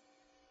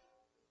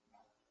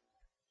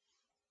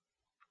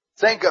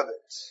 Think of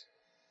it.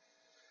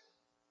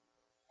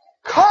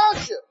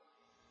 Caution.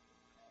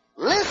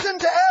 Listen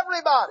to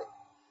everybody.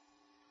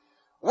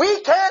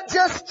 We can't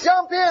just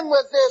jump in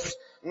with this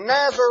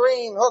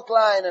Nazarene hook,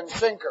 line, and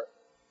sinker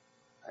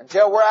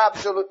until we're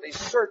absolutely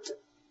certain.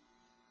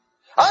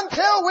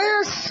 Until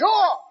we're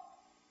sure.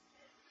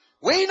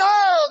 We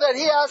know that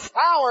he has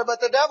power, but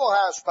the devil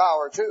has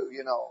power too,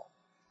 you know.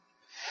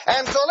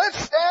 And so let's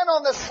stand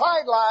on the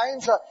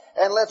sidelines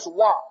and let's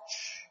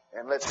watch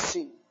and let's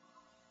see.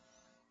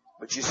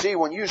 But you see,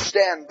 when you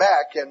stand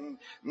back and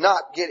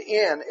not get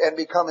in and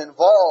become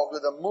involved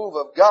with the move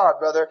of God,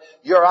 brother,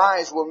 your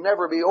eyes will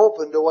never be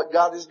open to what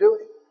God is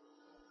doing.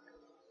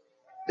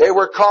 They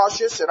were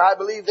cautious, and I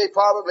believe they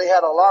probably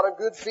had a lot of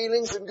good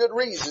feelings and good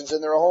reasons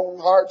in their own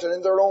heart and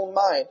in their own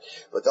mind.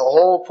 But the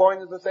whole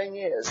point of the thing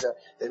is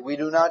that we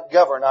do not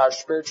govern our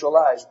spiritual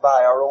lives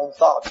by our own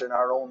thoughts and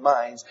our own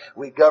minds.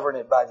 We govern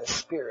it by the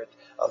Spirit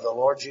of the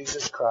Lord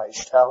Jesus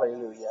Christ.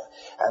 Hallelujah.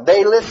 And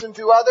they listened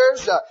to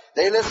others.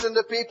 They listened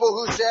to people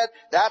who said,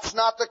 that's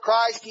not the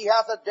Christ. He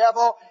hath a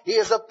devil. He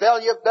is a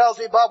belly of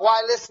Beelzebub.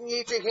 Why listen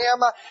ye to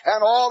him?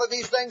 And all of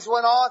these things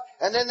went on.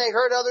 And then they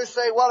heard others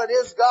say, well, it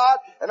is God.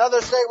 And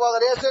others say, well,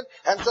 it isn't.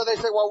 And so they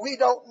say, well, we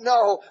don't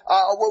know.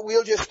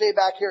 We'll just stay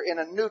back here in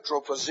a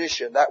neutral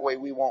position. That way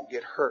we won't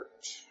get hurt.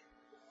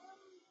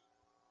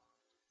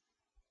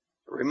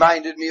 It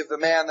reminded me of the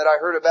man that I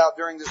heard about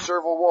during the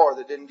Civil War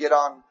that didn't get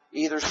on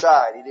either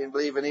side. He didn't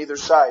believe in either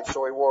side,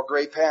 so he wore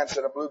gray pants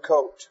and a blue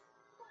coat.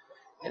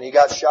 And he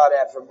got shot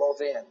at from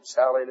both ends.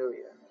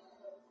 Hallelujah.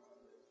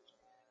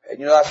 And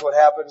you know that's what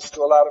happens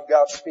to a lot of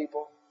God's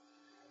people.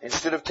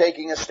 Instead of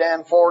taking a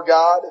stand for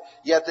God,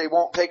 yet they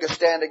won't take a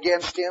stand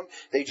against Him.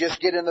 They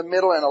just get in the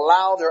middle and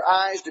allow their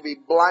eyes to be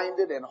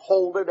blinded and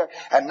hold it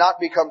and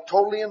not become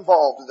totally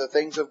involved in the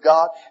things of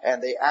God.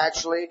 And they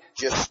actually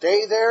just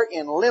stay there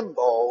in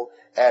limbo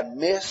and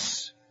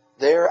miss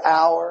their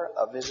hour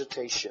of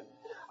visitation.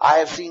 I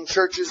have seen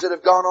churches that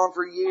have gone on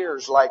for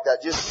years like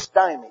that, just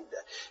stymied,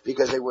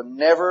 because they would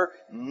never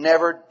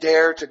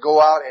dare to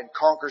go out and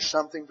conquer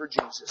something for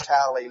Jesus.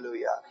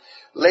 Hallelujah.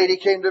 Lady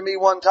came to me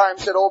one time and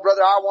said, oh brother,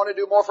 I want to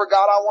do more for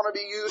God. I want to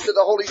be used to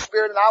the Holy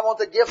Spirit, and I want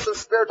the gifts of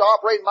Spirit to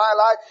operate in my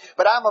life.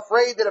 But I'm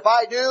afraid that if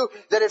I do,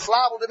 that it's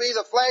liable to be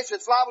the flesh,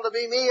 it's liable to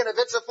be me, and if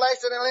it's the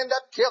flesh, then it'll end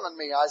up killing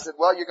me. I said,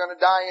 well, you're going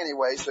to die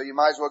anyway, so you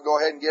might as well go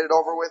ahead and get it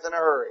over with in a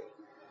hurry.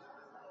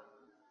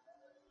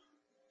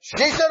 She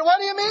said, what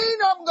do you mean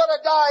I'm going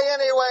to die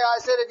anyway?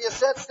 I said, if you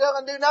sit still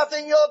and do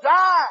nothing, you'll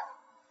die.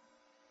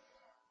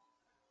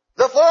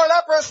 The 4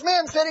 leprous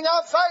men sitting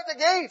outside the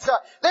gates,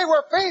 they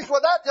were faced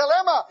with that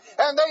dilemma,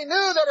 and they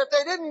knew that if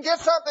they didn't get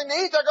something to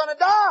eat, they're going to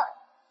die.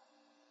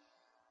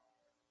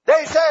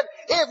 They said,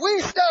 if we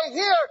stay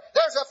here,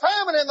 there's a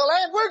famine in the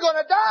land, we're going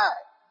to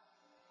die.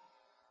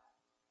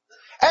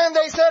 And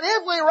they said,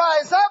 if we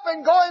rise up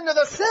and go into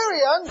the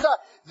Syrians,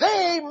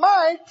 they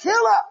might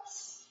kill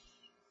us.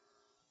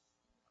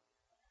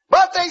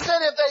 But they said,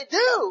 if they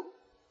do,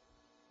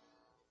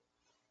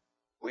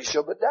 we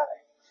shall but die.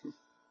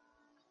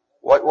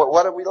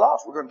 What have we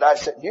lost? We're going to die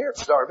sitting here of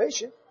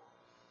starvation.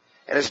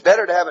 And it's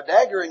better to have a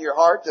dagger in your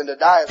heart than to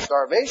die of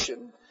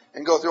starvation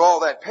and go through all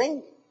that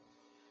pain.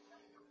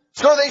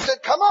 So they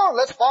said, come on,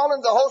 let's fall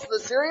into the host of the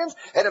Syrians.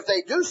 And if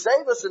they do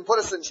save us and put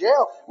us in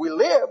jail, we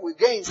live, we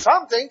gain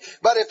something.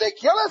 But if they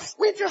kill us,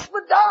 we just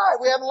would die.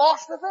 We haven't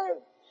lost a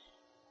thing.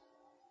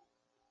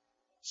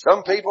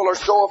 Some people are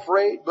so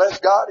afraid, bless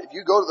God, if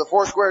you go to the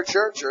Foursquare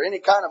Church or any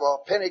kind of a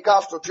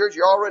Pentecostal church,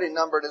 you're already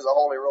numbered as a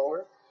holy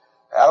roller.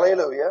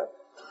 Hallelujah.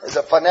 As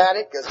a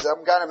fanatic, as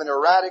some kind of an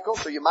radical,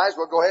 so you might as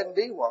well go ahead and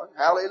be one.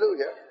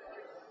 Hallelujah.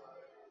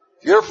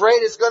 If you're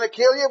afraid it's going to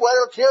kill you, well,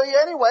 it'll kill you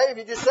anyway if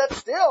you just sit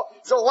still.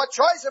 So what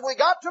choice have we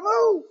got to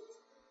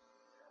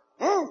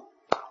move?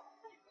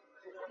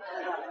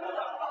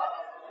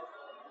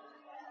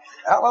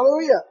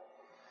 Hallelujah.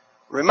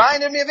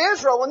 Reminded me of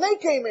Israel when they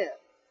came in.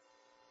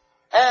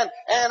 And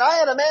I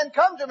had a man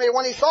come to me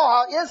when he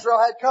saw how Israel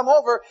had come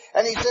over,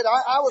 and he said,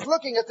 I was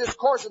looking at this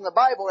course in the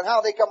Bible and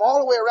how they come all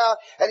the way around,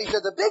 and he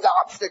said the big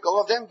obstacle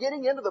of them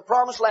getting into the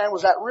promised land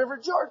was that River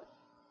Jordan.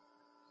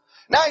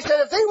 Now he said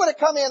if they would have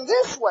come in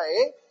this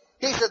way,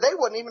 he said they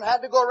wouldn't even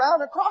have to go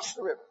around and cross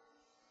the river.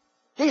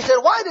 He said,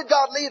 why did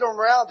God lead them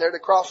around there to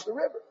cross the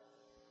river?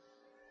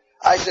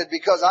 I said,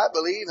 because I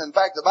believe, in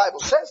fact the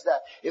Bible says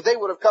that, if they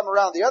would have come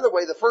around the other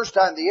way the first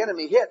time the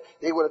enemy hit,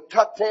 they would have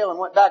tucked tail and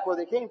went back where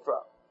they came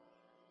from.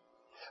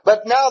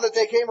 But now that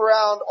they came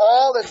around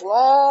all this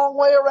long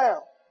way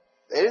around,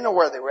 they didn't know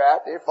where they were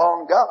at. They had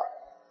fallen God.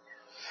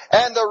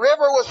 And the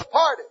river was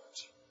parted.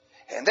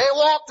 And they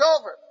walked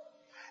over.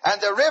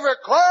 And the river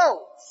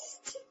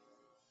closed.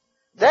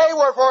 They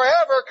were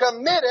forever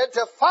committed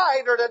to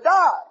fight or to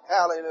die.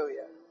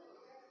 Hallelujah.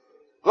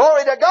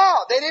 Glory to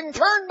God. They didn't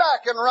turn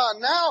back and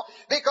run now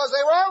because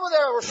they were over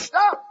there, were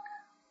stuck.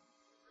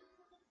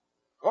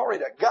 Glory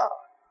to God.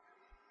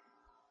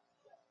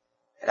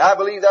 And I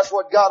believe that's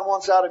what God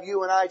wants out of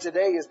you and I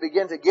today, is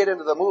begin to get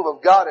into the move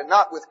of God, and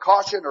not with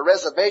caution or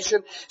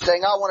reservation,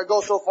 saying, I want to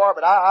go so far,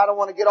 but I don't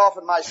want to get off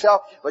in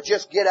myself, but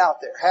just get out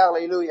there.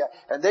 Hallelujah.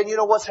 And then you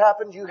know what's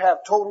happened? You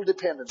have total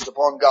dependence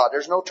upon God.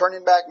 There's no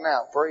turning back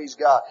now. Praise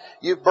God.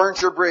 You've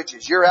burnt your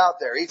bridges. You're out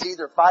there. It's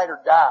either fight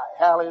or die.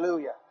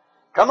 Hallelujah.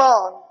 Come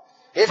on.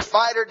 It's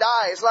fight or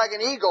die. It's like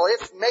an eagle.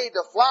 It's made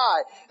to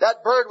fly.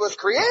 That bird was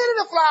created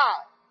to fly.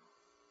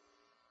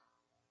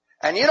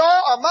 And you know,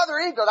 a mother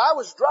eagle, I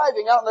was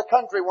driving out in the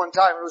country one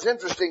time. It was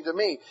interesting to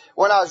me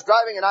when I was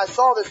driving, and I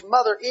saw this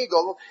mother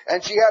eagle,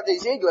 and she had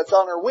these eaglets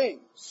on her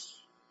wings.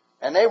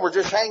 And they were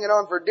just hanging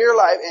on for dear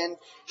life, and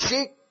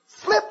she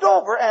flipped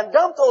over and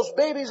dumped those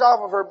babies off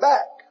of her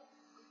back.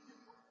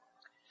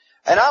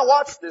 And I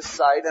watched this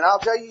sight, and I'll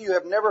tell you, you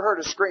have never heard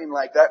a scream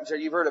like that until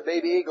you've heard a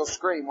baby eagle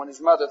scream when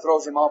his mother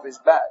throws him off his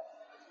back.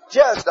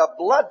 Just a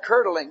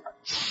blood-curdling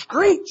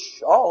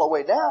screech all the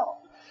way down.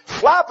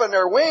 Flapping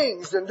their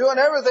wings and doing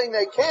everything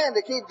they can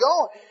to keep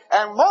going.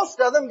 And most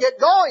of them get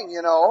going,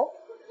 you know.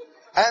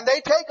 And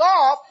they take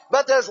off,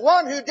 but there's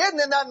one who didn't,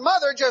 and that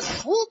mother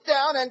just swooped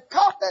down and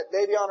caught that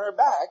baby on her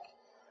back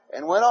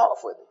and went off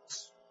with it.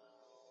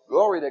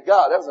 Glory to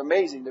God. That was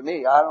amazing to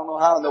me. I don't know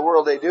how in the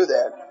world they do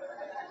that.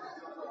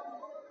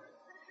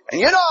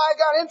 And you know, I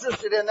got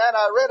interested in that.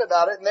 I read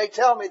about it, and they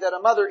tell me that a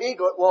mother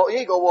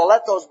eagle will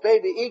let those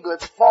baby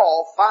eaglets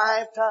fall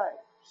 5 times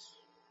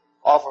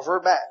off of her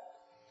back.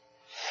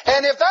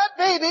 And if that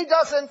baby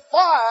doesn't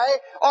fly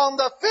on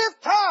the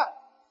 5th time,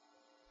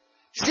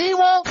 she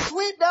won't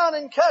sweep down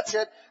and catch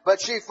it,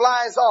 but she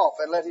flies off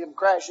and let him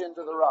crash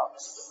into the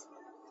rocks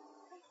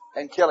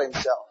and kill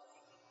himself.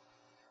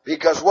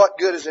 Because what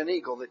good is an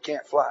eagle that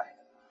can't fly?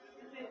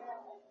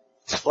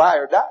 It's fly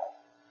or die.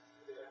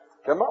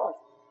 Come on.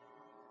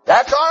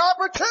 That's our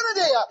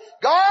opportunity.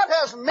 God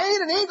has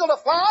made an eagle to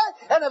fly,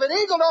 and if an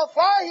eagle don't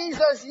fly,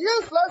 he's as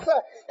useless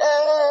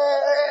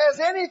as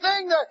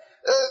anything that,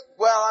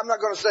 well, I'm not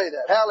going to say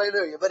that.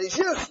 Hallelujah. But he's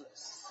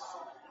useless.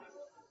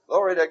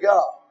 Glory to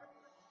God.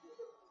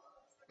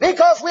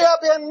 Because we have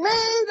been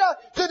made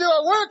to do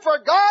a work for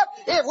God.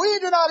 If we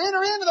do not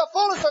enter into the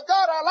fullness of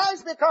God, our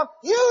lives become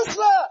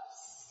useless.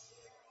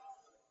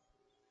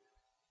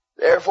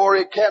 Therefore,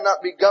 it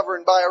cannot be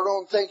governed by our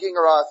own thinking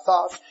or our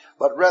thoughts,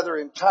 but rather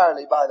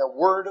entirely by the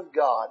Word of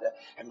God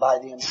and by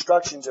the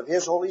instructions of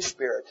His Holy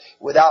Spirit,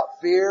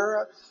 without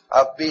fear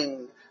of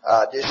being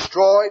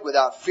destroyed,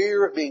 without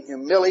fear of being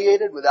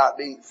humiliated, without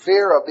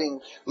fear of being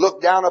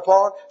looked down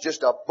upon.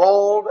 Just a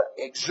bold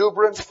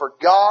exuberance for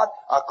God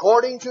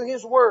according to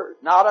His Word,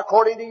 not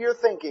according to your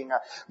thinking.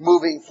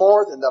 Moving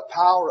forth in the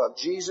power of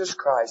Jesus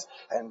Christ,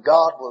 and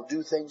God will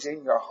do things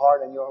in your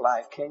heart and your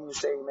life. Can you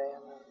say amen?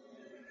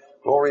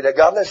 Glory to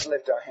God. Let's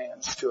lift our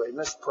hands to Him.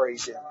 Let's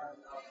praise Him.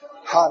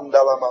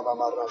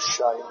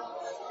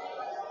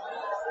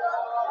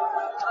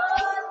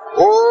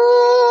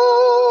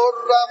 Oh,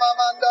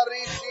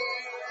 Ramamandarisi.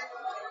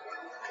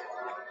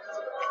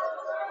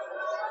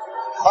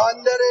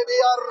 Handerebi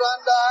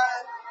Arrandai.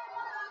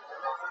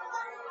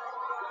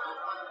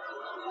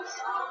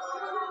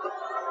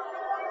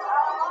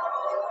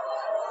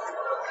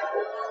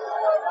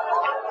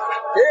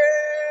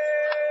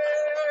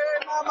 Hey,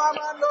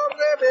 Mamamando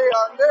Rebe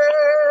Ande.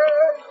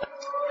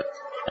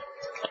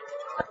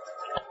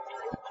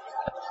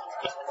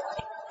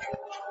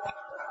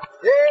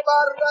 Hey,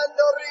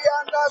 Barrando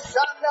Rianda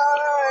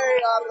Sandai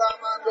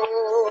Arramando.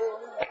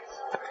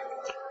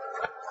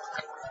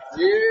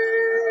 Yeah,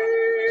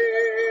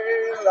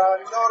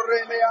 Lando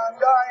Rebe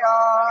Andaya.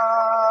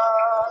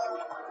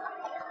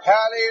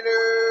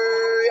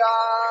 Hallelujah.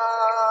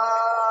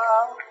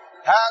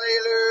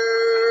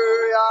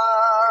 Hallelujah.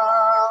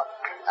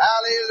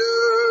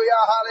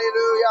 Hallelujah.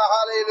 Hallelujah.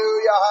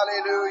 Hallelujah.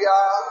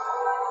 Hallelujah.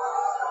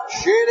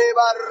 Shiri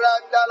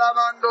barranda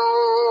lamando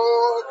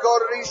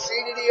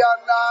corrisini di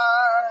anna.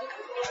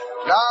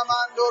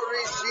 Lamando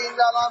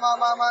risinda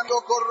lamamando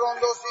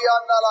corrondo si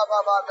anda la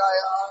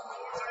babadaya.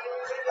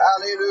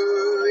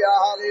 Hallelujah.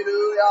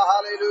 Hallelujah.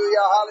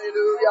 Hallelujah.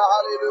 Hallelujah.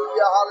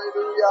 Hallelujah.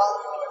 Hallelujah.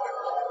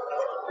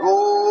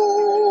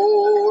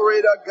 Glory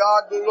to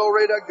God,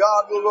 glory to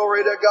God,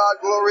 glory to God,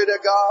 glory to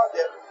God.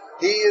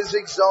 He is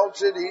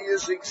exalted, He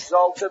is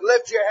exalted.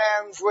 Lift your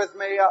hands with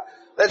me.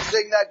 Let's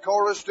sing that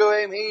chorus to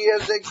Him. He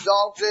is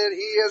exalted,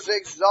 He is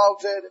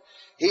exalted,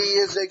 He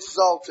is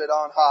exalted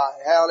on high.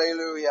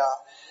 Hallelujah.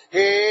 He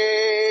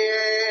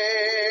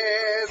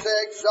is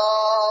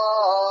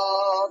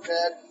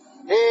exalted,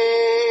 He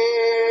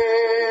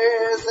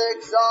is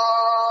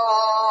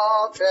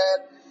exalted,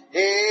 He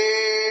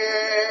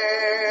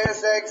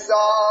is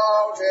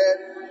exalted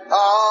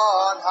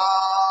on high.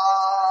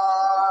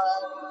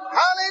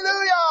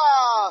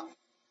 Hallelujah!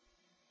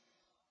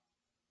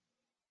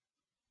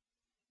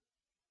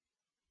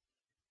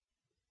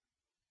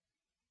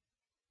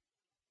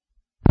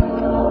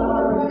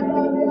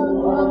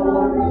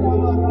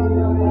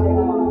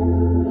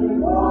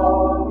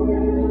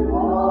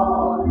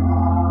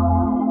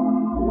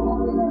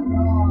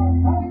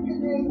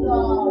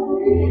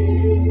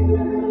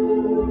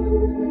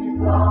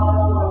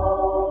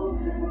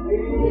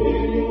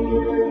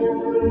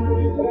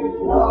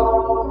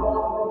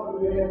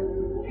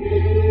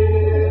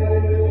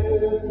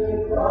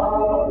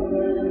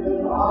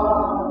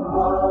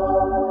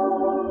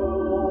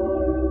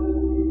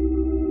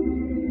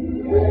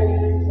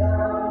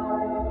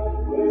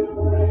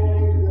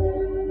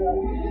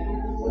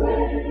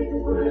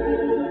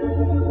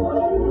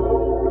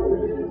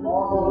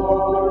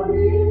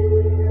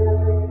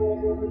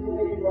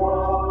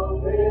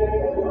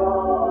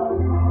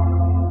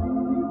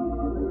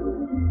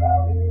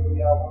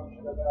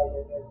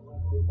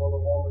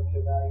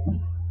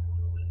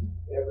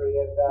 Every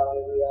head bowed,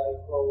 every eye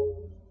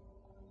closed,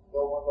 no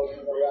one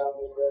looking around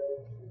in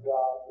reverence to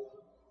God.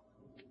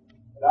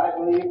 And I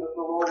believe that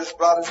the Lord has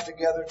brought us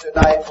together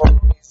tonight for a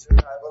reason.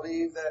 I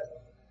believe that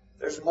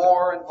there's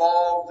more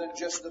involved than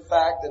just the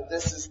fact that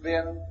this has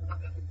been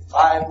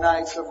 5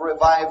 nights of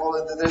revival,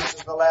 and this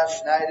is the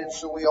last night, and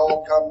so we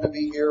all come to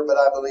be here, but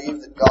I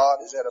believe that God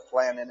has had a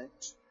plan in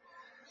it.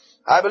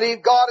 I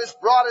believe God has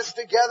brought us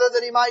together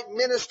that He might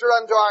minister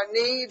unto our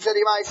needs, that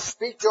He might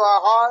speak to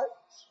our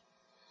hearts,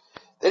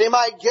 that He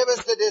might give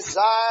us the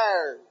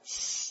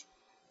desires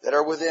that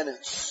are within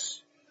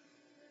us.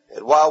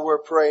 And while we're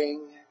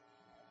praying,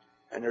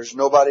 and there's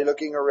nobody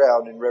looking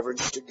around in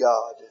reverence to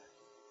God,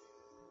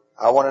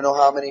 I want to know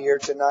how many here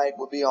tonight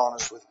will be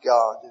honest with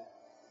God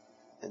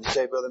and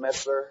say, Brother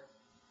Metzler,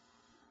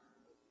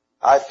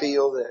 I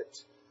feel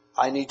that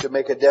I need to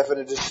make a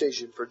definite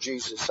decision for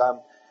Jesus.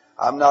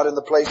 I'm not in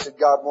the place that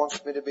God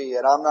wants me to be,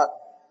 and I'm not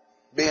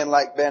being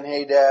like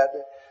Ben-Hadad,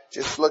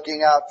 just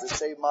looking out to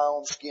save my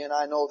own skin.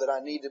 I know that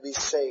I need to be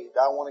saved.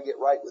 I want to get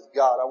right with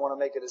God. I want to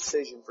make a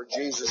decision for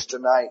Jesus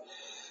tonight.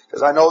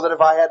 Because I know that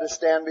if I had to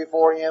stand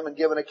before Him and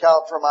give an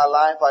account for my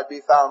life, I'd be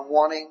found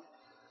wanting,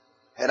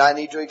 and I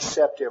need to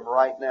accept Him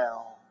right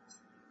now.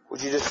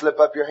 Would you just slip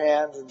up your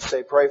hands and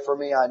say, pray for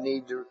me. I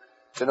need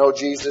to know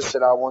Jesus,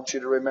 and I want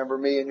you to remember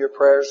me in your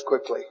prayers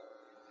quickly.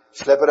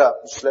 Slip it up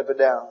and slip it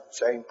down,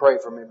 saying, pray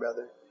for me,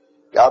 brother.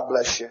 God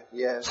bless you.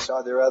 Yes,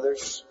 are there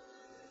others?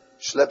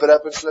 Slip it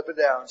up and slip it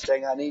down,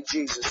 saying, I need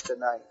Jesus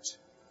tonight.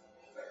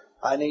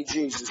 I need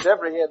Jesus.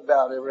 Every head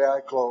bowed, every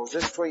eye closed.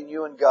 This between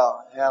you and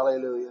God.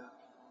 Hallelujah.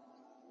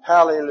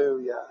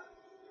 Hallelujah.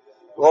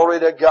 Glory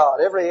to God.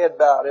 Every head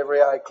bowed,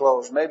 every eye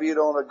closed. Maybe you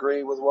don't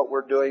agree with what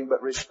we're doing,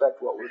 but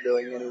respect what we're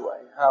doing anyway.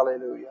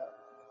 Hallelujah.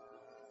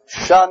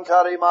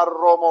 Shantari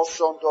maromo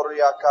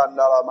sontoria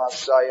kandala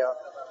masaya.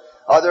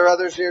 Are there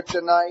others here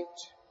tonight?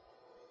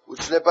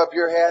 Would slip up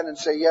your hand and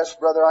say, yes,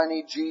 brother, I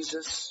need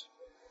Jesus.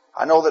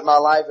 I know that my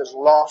life is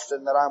lost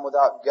and that I'm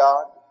without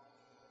God.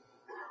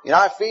 You know,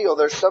 I feel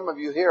there's some of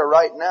you here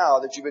right now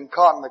that you've been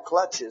caught in the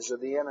clutches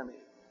of the enemy.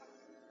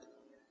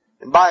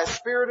 And by a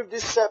spirit of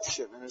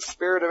deception and a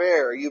spirit of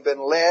error, you've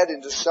been led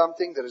into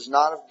something that is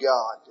not of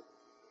God.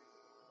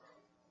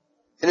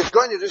 And it's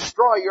going to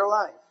destroy your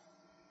life.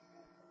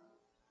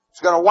 It's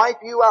going to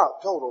wipe you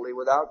out totally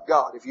without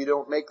God if you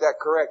don't make that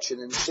correction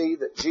and see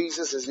that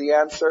Jesus is the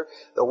answer,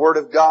 the Word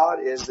of God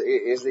is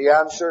the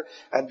answer,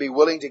 and be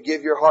willing to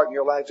give your heart and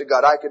your life to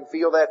God. I can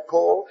feel that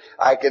pull.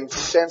 I can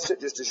sense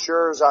it just as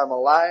sure as I'm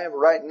alive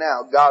right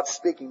now. God's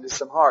speaking to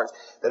some hearts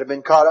that have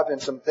been caught up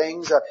in some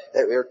things that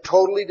are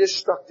totally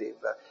destructive.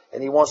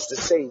 And He wants to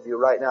save you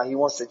right now. He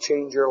wants to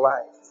change your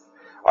life.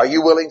 Are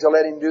you willing to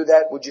let Him do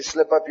that? Would you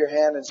slip up your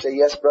hand and say,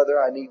 yes, brother,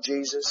 I need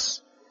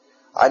Jesus.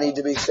 I need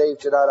to be saved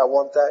tonight. I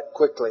want that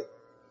quickly.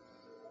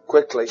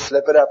 Quickly.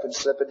 Slip it up and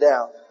slip it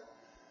down.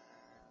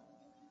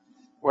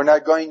 We're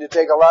not going to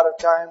take a lot of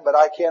time, but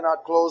I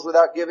cannot close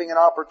without giving an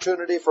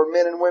opportunity for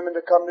men and women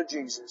to come to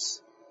Jesus.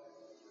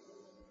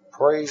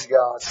 Praise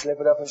God. Slip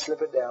it up and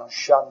slip it down.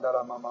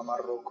 Shandara mama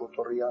maroko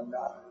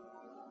torianda.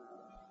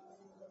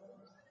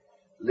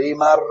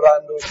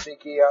 Limarando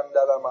siki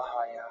andala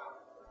mahaya.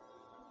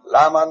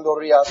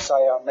 Lamandoria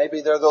saya.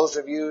 Maybe there are those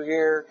of you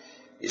here.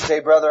 You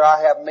say, brother,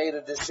 I have made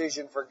a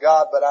decision for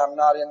God, but I'm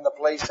not in the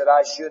place that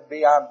I should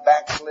be. I'm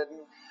backslidden.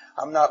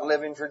 I'm not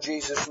living for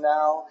Jesus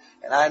now.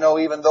 And I know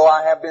even though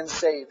I have been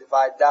saved, if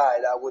I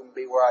died, I wouldn't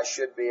be where I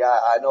should be.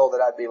 I know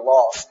that I'd be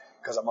lost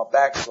because I'm a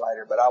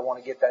backslider, but I want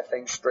to get that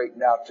thing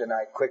straightened out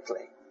tonight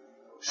quickly.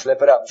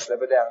 Slip it up and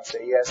slip it down and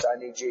say, yes, I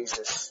need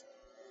Jesus.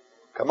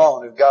 Come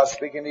on, if God's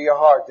speaking to your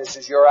heart, this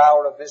is your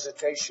hour of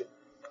visitation.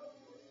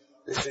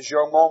 This is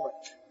your moment.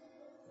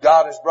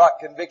 God has brought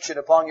conviction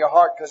upon your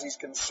heart because He's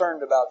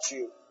concerned about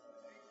you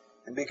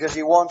and because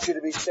He wants you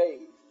to be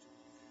saved.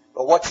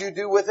 But what you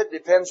do with it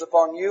depends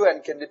upon you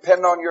and can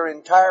depend on your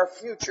entire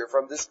future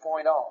from this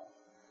point on.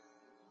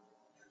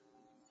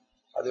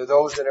 Are there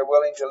those that are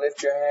willing to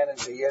lift your hand and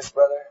say, yes,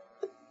 brother,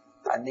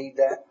 I need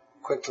that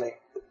quickly,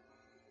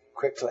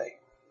 quickly.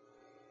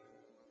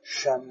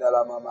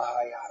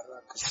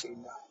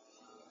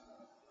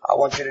 I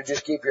want you to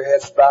just keep your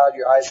heads bowed,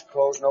 your eyes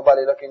closed,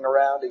 nobody looking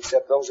around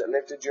except those that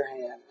lifted your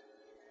hand.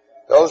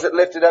 Those that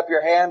lifted up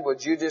your hand,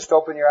 would you just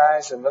open your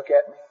eyes and look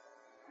at me?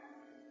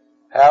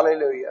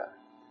 Hallelujah.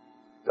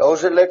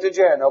 Those that lifted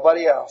your hand,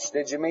 nobody else.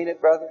 Did you mean it,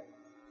 brother?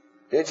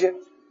 Did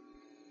you?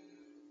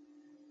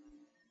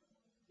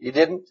 You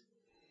didn't?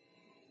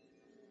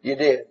 You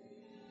did.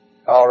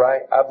 All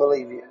right, I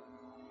believe you.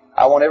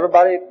 I want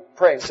everybody to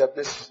pray except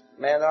this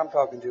man that I'm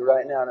talking to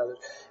right now.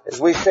 As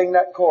we sing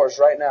that chorus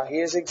right now, He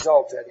is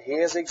exalted. He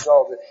is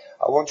exalted.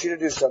 I want you to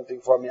do something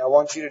for me. I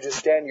want you to just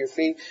stand your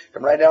feet,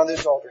 come right down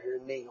this altar here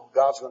and kneel.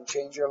 God's going to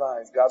change your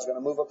lives. God's going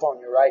to move upon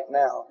you right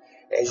now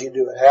as you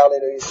do it.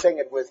 Hallelujah. Sing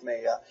it with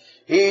me.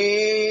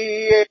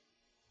 He